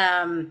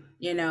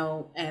 you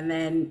know, and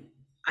then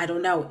I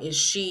don't know, is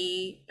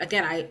she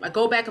again? I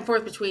go back and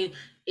forth between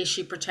is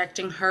she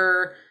protecting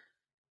her,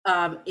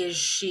 is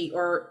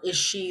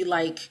she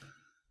like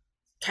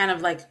kind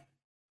of like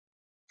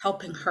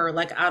helping her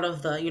like out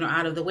of the, you know,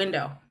 out of the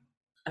window.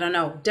 I don't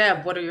know.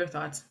 Deb, what are your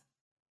thoughts?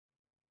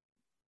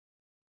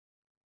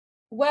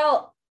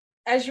 Well,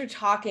 as you're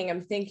talking,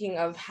 I'm thinking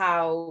of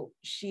how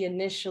she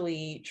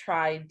initially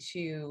tried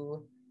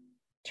to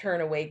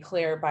turn away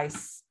Claire by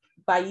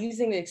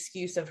using the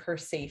excuse of her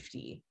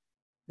safety,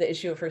 the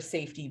issue of her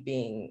safety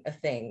being a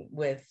thing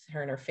with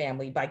her and her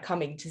family by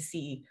coming to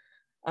see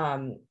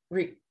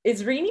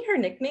is Reenie her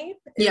nickname?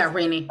 Yeah,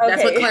 Rainy. Okay.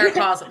 That's what Claire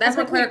calls. That's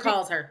what Claire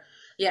calls her.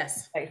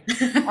 Yes. I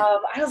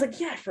was like,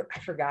 yeah, I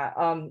forgot.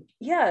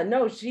 Yeah,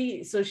 no,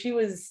 she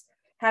was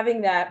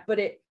having that, but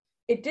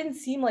it didn't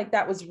seem like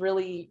that was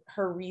really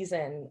her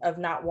reason of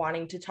not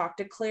wanting to talk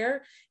to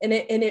Claire. And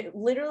it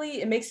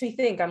literally, it makes me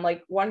think, I'm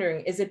like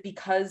wondering, is it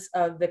because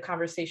of the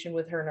conversation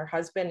with her and her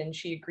husband, and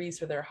she agrees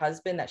with her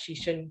husband that she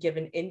shouldn't give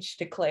an inch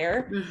to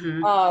Claire?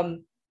 Mm-hmm.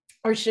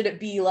 Or should it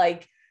be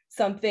like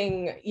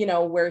something, you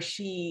know, where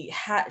she's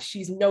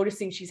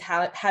noticing she's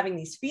having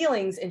these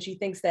feelings, and she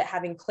thinks that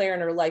having Claire in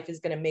her life is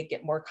going to make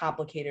it more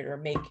complicated or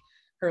make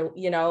her,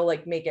 you know,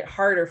 like make it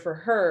harder for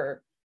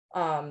her.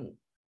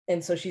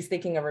 And so she's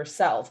thinking of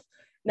herself.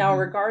 Now, in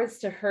regards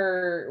to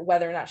her,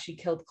 whether or not she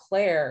killed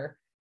Claire,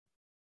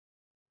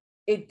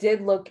 it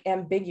did look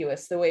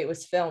ambiguous the way it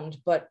was filmed,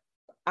 but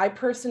I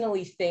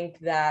personally think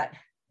that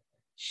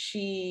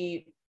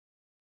she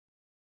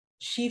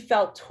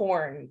felt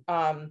torn.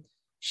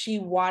 She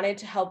wanted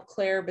to help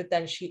Claire, but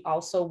then she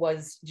also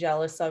was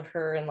jealous of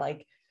her, and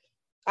like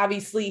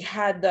obviously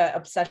had the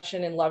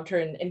obsession and loved her,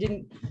 and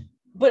didn't,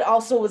 but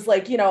also was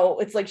like, you know,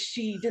 it's like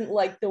she didn't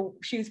like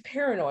she was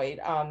paranoid.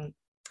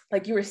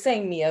 Like you were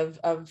saying, me of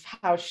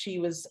how she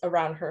was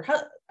around her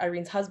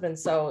Irene's husband.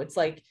 So it's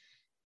like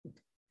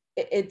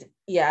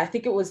yeah, I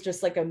think it was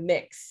just like a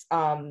mix.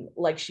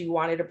 Like she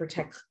wanted to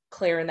protect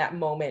Claire in that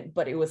moment,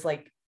 but it was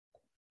like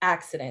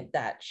accident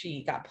that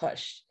she got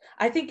pushed.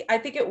 I think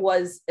it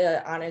was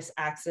an honest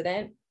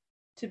accident,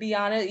 to be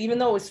honest. Even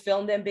though it was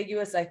filmed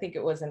ambiguous, I think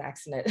it was an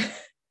accident.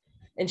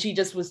 And she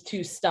just was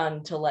too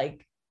stunned to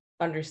like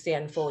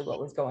understand fully what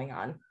was going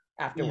on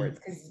afterwards,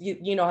 because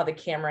you know how the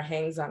camera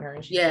hangs on her,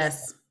 and she's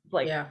just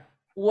like, yeah,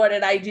 what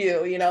did I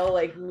do? You know,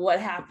 like what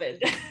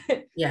happened?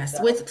 Yes,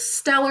 so. With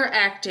stellar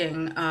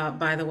acting,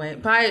 by the way,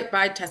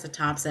 by Tessa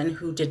Thompson,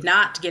 who did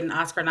not get an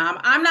Oscar nom.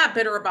 I'm not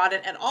bitter about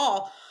it at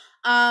all.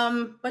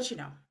 But you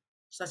know,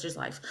 such is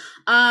life.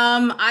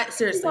 I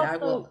seriously, also, I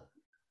will.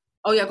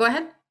 Oh yeah, go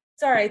ahead.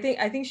 Sorry,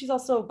 I think she's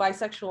also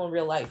bisexual in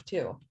real life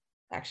too,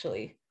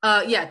 actually.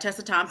 Yeah,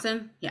 Tessa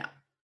Thompson. Yeah.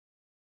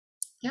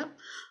 Yep.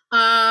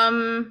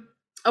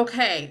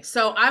 Okay,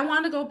 so I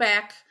want to go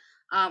back.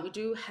 We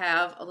do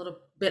have a little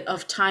bit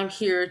of time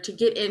here to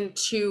get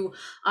into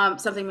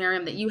something,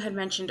 Miriam, that you had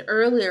mentioned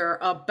earlier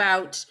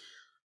about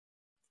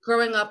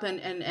growing up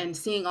and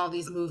seeing all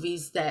these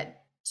movies that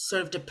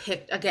sort of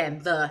depict,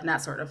 again,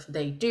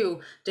 they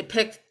do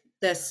depict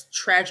this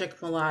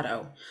tragic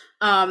mulatto.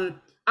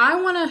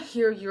 I want to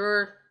hear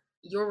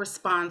your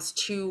response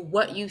to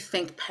what you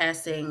think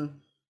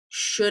Passing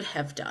should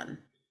have done,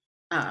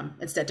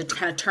 instead, to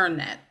kind of turn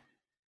that.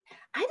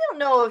 I don't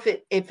know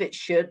if it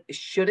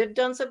should have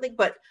done something,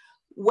 but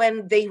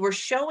when they were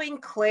showing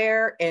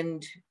Claire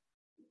and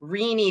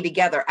Reenie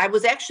together, I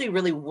was actually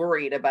really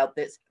worried about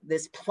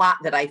this plot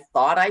that I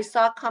thought I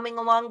saw coming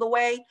along the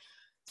way.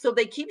 So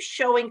they keep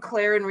showing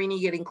Claire and Reenie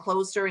getting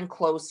closer and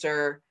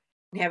closer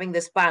and having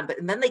this bond,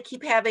 and then they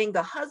keep having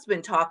the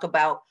husband talk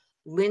about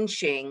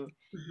lynching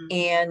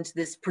and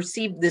this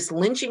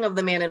lynching of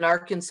the man in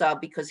Arkansas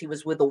because he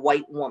was with a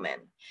white woman.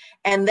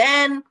 And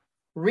then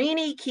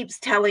Reenie keeps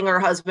telling her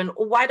husband,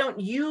 why don't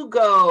you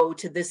go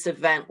to this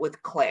event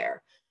with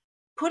Claire?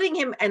 Putting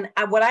him, and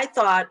what I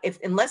thought,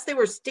 unless they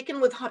were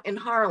sticking in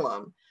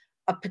Harlem,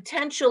 a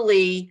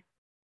potentially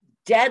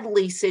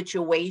deadly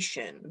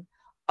situation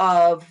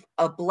of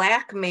a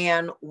Black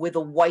man with a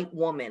white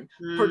woman,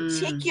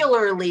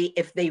 particularly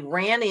if they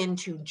ran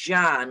into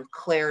John,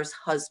 Claire's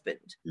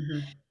husband.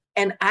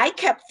 And I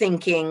kept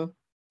thinking,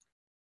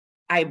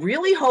 I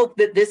really hope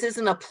that this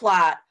isn't a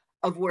plot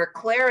of where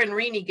Claire and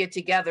Reenie get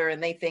together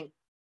and they think,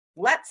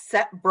 let's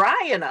set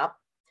Brian up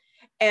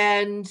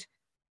and,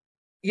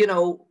 you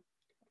know,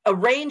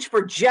 arrange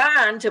for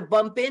John to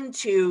bump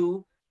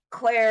into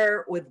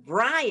Claire with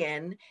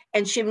Brian,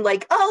 and she's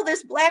like, oh,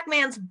 this Black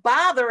man's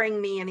bothering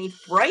me and he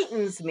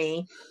frightens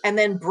me. And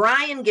then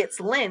Brian gets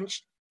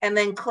lynched, and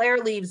then Claire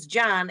leaves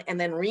John, and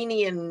then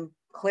Reenie and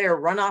Claire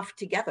run off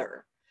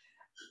together.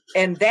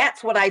 And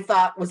that's what I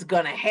thought was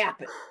going to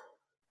happen.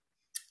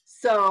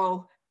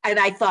 So, and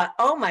I thought,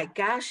 oh my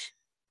gosh,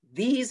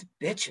 these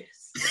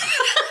bitches.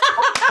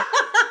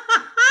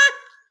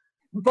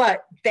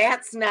 but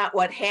that's not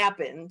what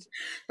happened.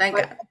 Thank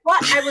God.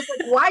 But I was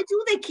like, why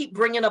do they keep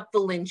bringing up the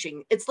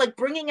lynching? It's like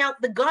bringing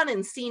out the gun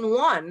in scene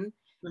 1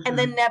 and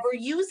then never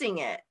using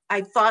it.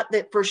 I thought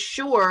that for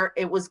sure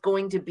it was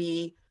going to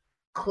be,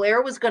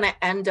 Claire was going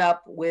to end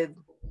up with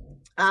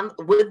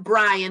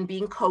Brian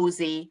being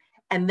cozy,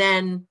 and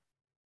then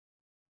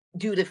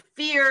due to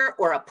fear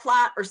or a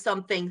plot or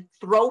something,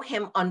 throw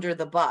him under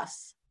the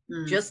bus,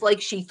 just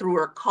like she threw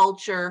her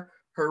culture,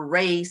 her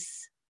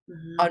race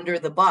under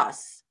the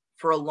bus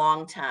for a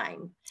long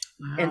time.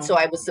 Wow. And so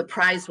I was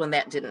surprised when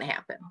that didn't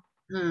happen.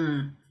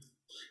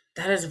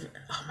 That is,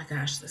 oh my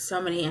gosh, there's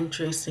so many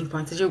interesting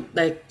points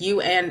that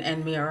you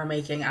and Mia are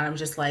making. And I'm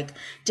just like,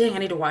 dang, I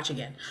need to watch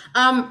again.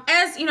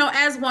 As you know,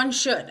 as one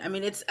should. I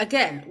mean, it's,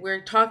 again,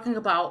 we're talking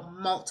about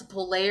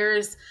multiple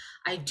layers.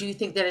 I do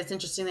think that it's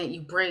interesting that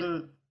you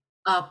bring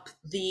up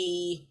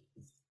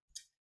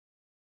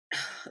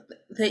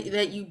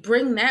that you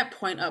bring that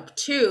point up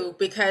too,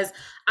 because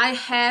I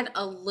had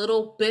a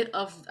little bit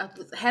of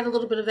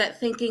that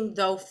thinking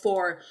though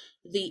for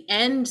the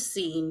end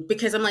scene,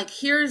 because I'm like,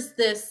 here's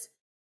this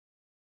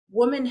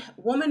woman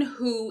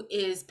who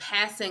is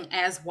passing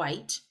as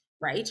white,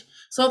 right?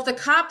 So if the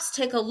cops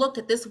take a look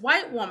at this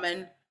white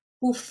woman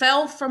who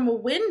fell from a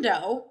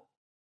window,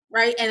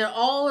 right, and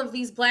all of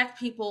these Black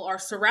people are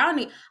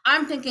surrounding,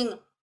 I'm thinking,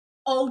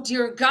 oh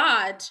dear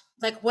God,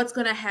 like what's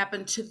going to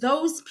happen to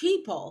those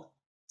people?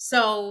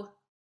 So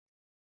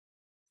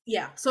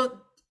yeah,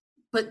 so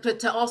but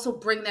to also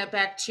bring that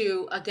back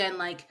to, again,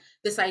 like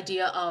this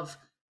idea of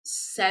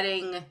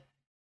setting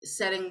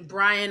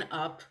Brian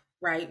up,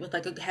 right, with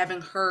like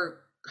having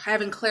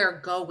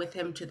Claire go with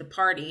him to the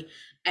party,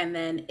 and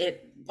then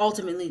it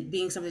ultimately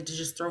being something to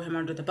just throw him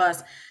under the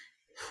bus.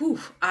 Whew,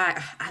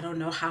 I don't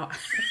know how,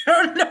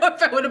 I don't know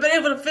if I would have been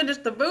able to finish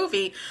the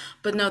movie,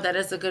 but no, that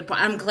is a good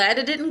point. I'm glad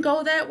it didn't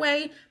go that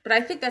way, but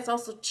I think that's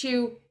also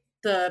too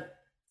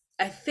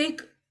I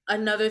think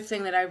another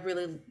thing that I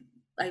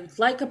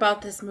like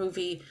about this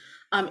movie,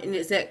 and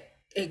is that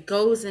it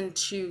goes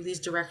into these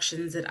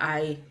directions that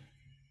I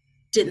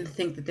didn't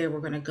think that they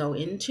were going to go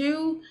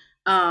into.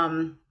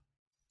 And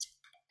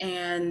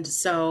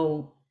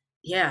so,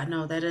 yeah,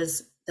 no, that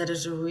is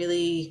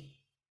really,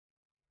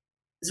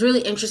 it's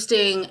really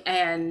interesting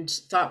and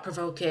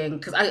thought-provoking,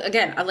 because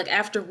I like,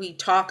 after we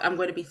talk, I'm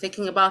going to be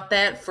thinking about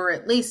that for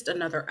at least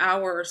another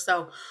hour or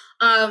so,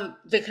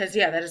 because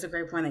yeah, that is a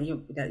great point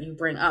that you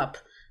bring up.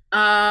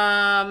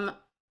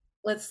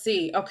 Let's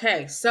see.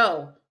 Okay,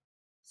 so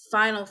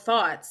final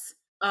thoughts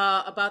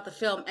about the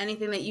film.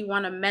 Anything that you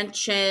want to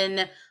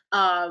mention,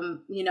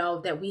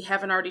 that we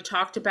haven't already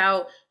talked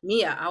about?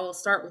 Mia, I will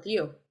start with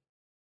you.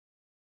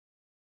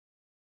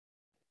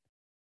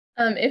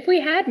 If we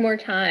had more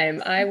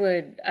time, I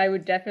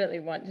would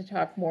definitely want to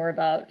talk more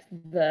about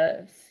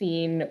the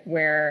scene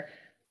where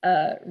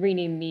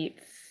Renee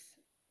meets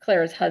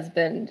Claire's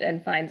husband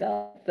and finds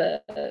out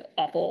the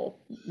awful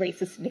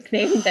racist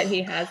nickname that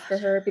he has for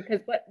her. Because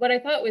what I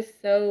thought was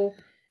so,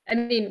 I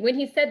mean, when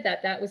he said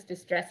that was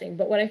distressing,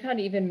 but what I found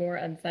even more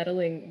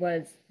unsettling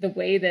was the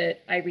way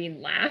that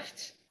Irene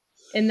laughed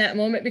in that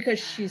moment, because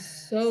she's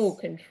so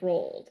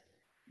controlled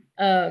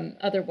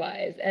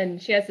otherwise,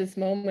 and she has this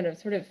moment of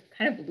sort of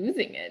kind of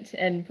losing it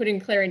and putting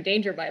Claire in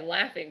danger by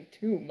laughing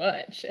too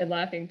much and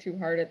laughing too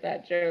hard at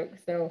that joke.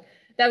 So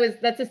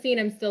that's a scene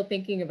I'm still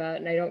thinking about,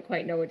 and I don't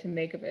quite know what to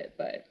make of it.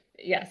 But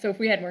yeah, so if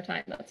we had more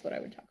time, that's what I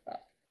would talk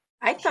about.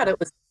 I thought it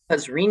was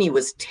because Renee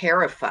was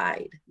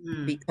terrified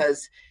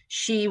because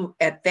she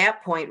at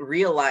that point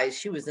realized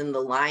she was in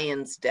the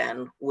lion's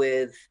den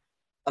with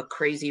a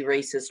crazy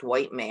racist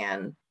white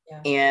man.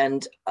 Yeah.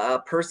 And a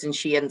person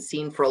she hadn't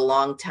seen for a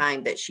long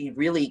time that she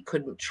really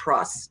couldn't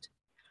trust.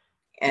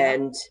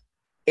 And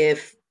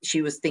if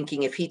she was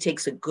thinking, if he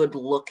takes a good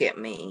look at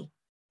me,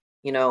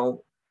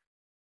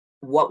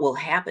 what will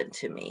happen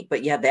to me?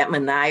 But yeah, that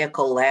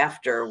maniacal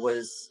laughter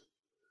was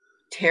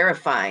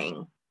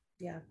terrifying.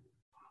 Yeah.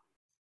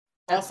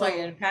 That's why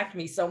it impacted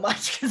me so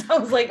much, because I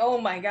was like, oh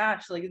my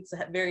gosh, like it's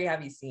a very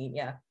heavy scene.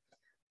 Yeah.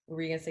 What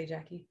were you gonna say,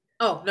 Jackie?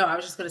 Oh, no, I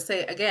was just gonna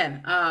say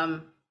again,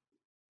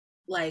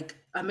 like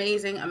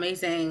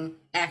amazing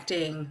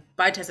acting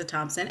by Tessa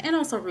Thompson and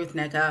also Ruth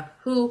Negga,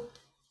 who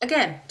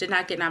again did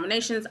not get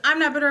nominations. I'm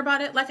not bitter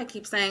about it. Like I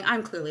keep saying,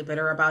 I'm clearly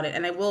bitter about it,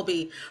 and I will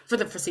be for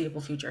the foreseeable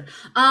future.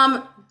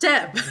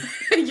 Deb,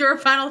 your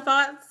final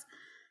thoughts?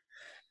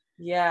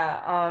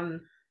 Yeah.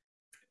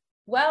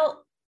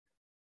 Well,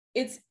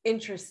 it's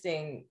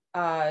interesting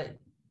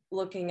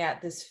looking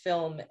at this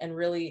film, and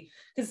really,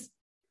 because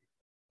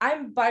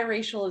I'm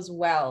biracial as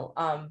well,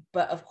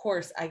 but of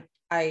course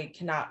I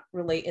cannot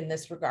relate in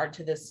this regard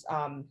to this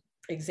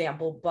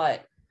example,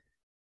 but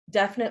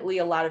definitely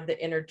a lot of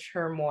the inner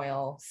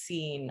turmoil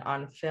seen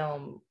on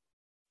film,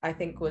 I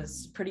think,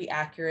 was pretty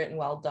accurate and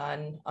well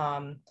done,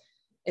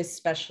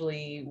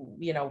 especially,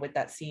 with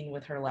that scene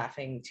with her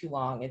laughing too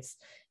long.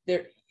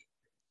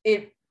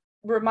 It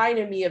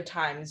reminded me of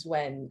times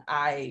when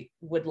I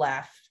would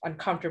laugh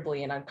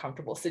uncomfortably in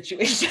uncomfortable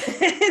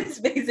situations,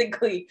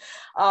 basically.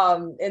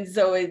 And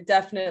so it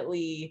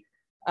definitely,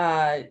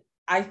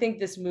 I think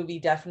this movie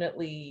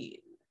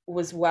definitely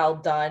was well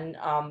done,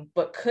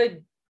 but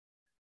could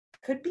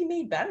be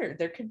made better.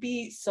 There could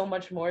be so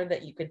much more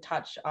that you could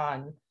touch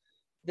on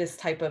this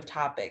type of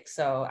topic.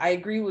 So I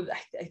agree with,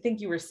 I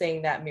think you were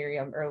saying that,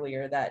 Miriam,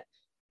 earlier, that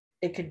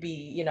it could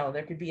be,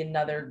 there could be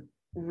another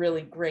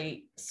really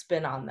great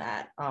spin on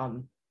that.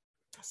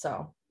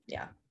 So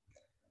yeah.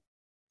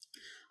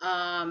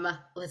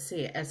 Let's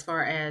see, as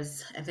far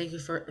as, and thank you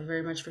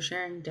very much for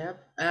sharing, Deb.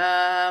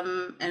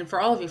 And for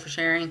all of you for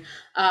sharing.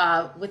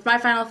 With my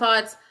final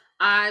thoughts,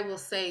 I will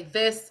say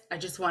this. I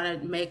just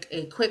want to make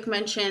a quick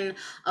mention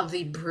of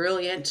the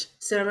brilliant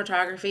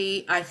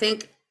cinematography. I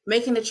think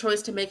making the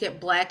choice to make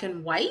it black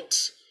and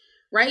white,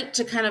 right?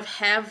 To kind of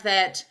have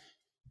that,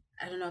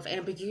 I don't know if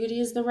ambiguity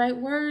is the right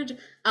word,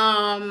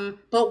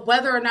 but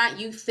whether or not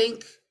you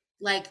think,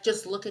 like,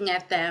 just looking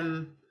at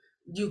them,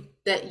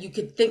 that you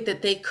could think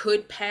that they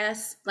could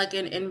pass, like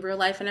in real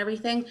life and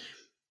everything,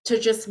 to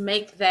just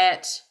make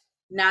that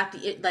not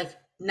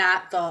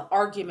the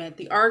argument.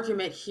 The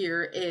argument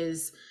here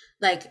is,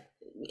 like,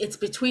 it's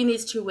between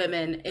these two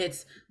women.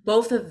 It's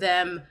both of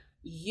them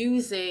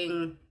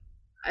using,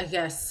 I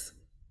guess,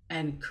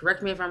 and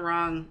correct me if I'm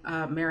wrong,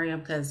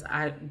 Miriam, because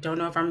I don't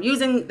know if I'm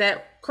using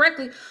that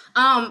correctly.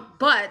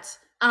 But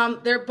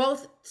they're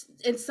both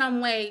in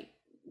some way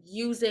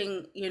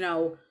using,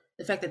 the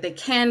fact that they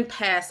can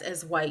pass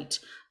as white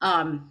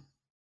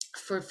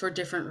for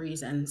different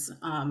reasons.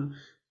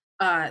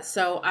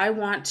 So I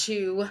want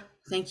to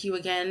thank you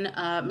again,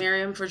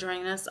 Miriam, for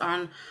joining us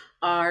on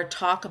our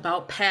talk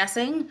about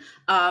passing.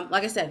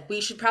 Like I said,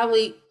 we should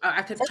probably,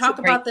 I could talk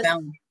about this.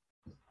 Film.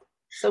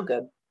 So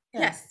good.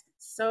 Yeah. Yes.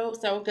 So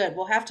good.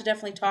 We'll have to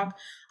definitely talk,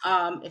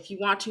 if you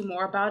want to,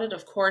 more about it,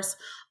 of course,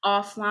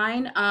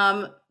 offline.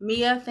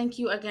 Mia, thank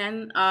you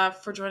again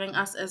for joining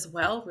us as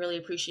well. Really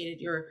appreciated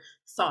your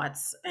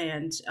thoughts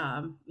and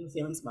your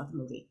feelings about the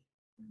movie.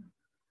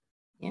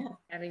 Yeah.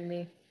 Having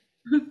me.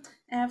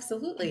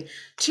 Absolutely.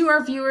 To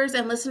our viewers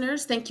and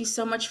listeners, thank you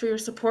so much for your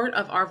support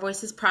of Our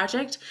Voices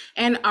Project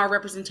and our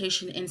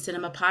Representation in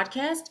Cinema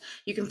podcast.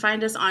 You can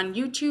find us on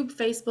YouTube,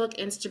 Facebook,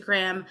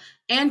 Instagram,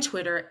 and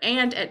Twitter,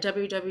 and at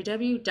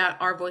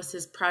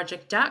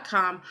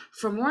www.ourvoicesproject.com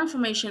for more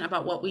information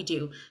about what we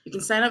do. You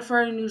can sign up for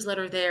our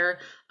newsletter there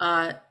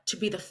to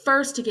be the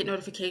first to get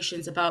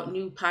notifications about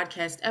new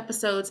podcast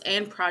episodes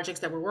and projects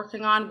that we're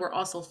working on. We're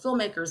also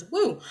filmmakers.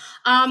 Woo!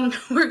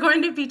 We're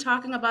going to be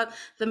talking about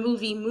the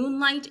movie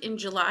Moonlight in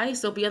July,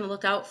 so be on the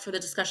lookout for the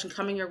discussion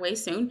coming your way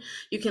soon.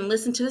 You can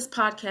listen to this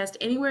podcast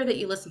anywhere that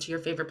you listen to your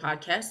favorite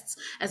podcasts,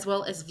 as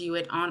well as view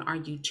it on our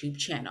YouTube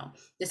channel.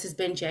 This has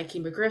been Jackie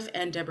McGriff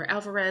and Deborah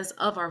Alvarez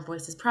of Our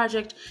Voices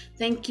Project.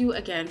 Thank you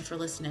again for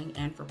listening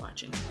and for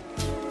watching.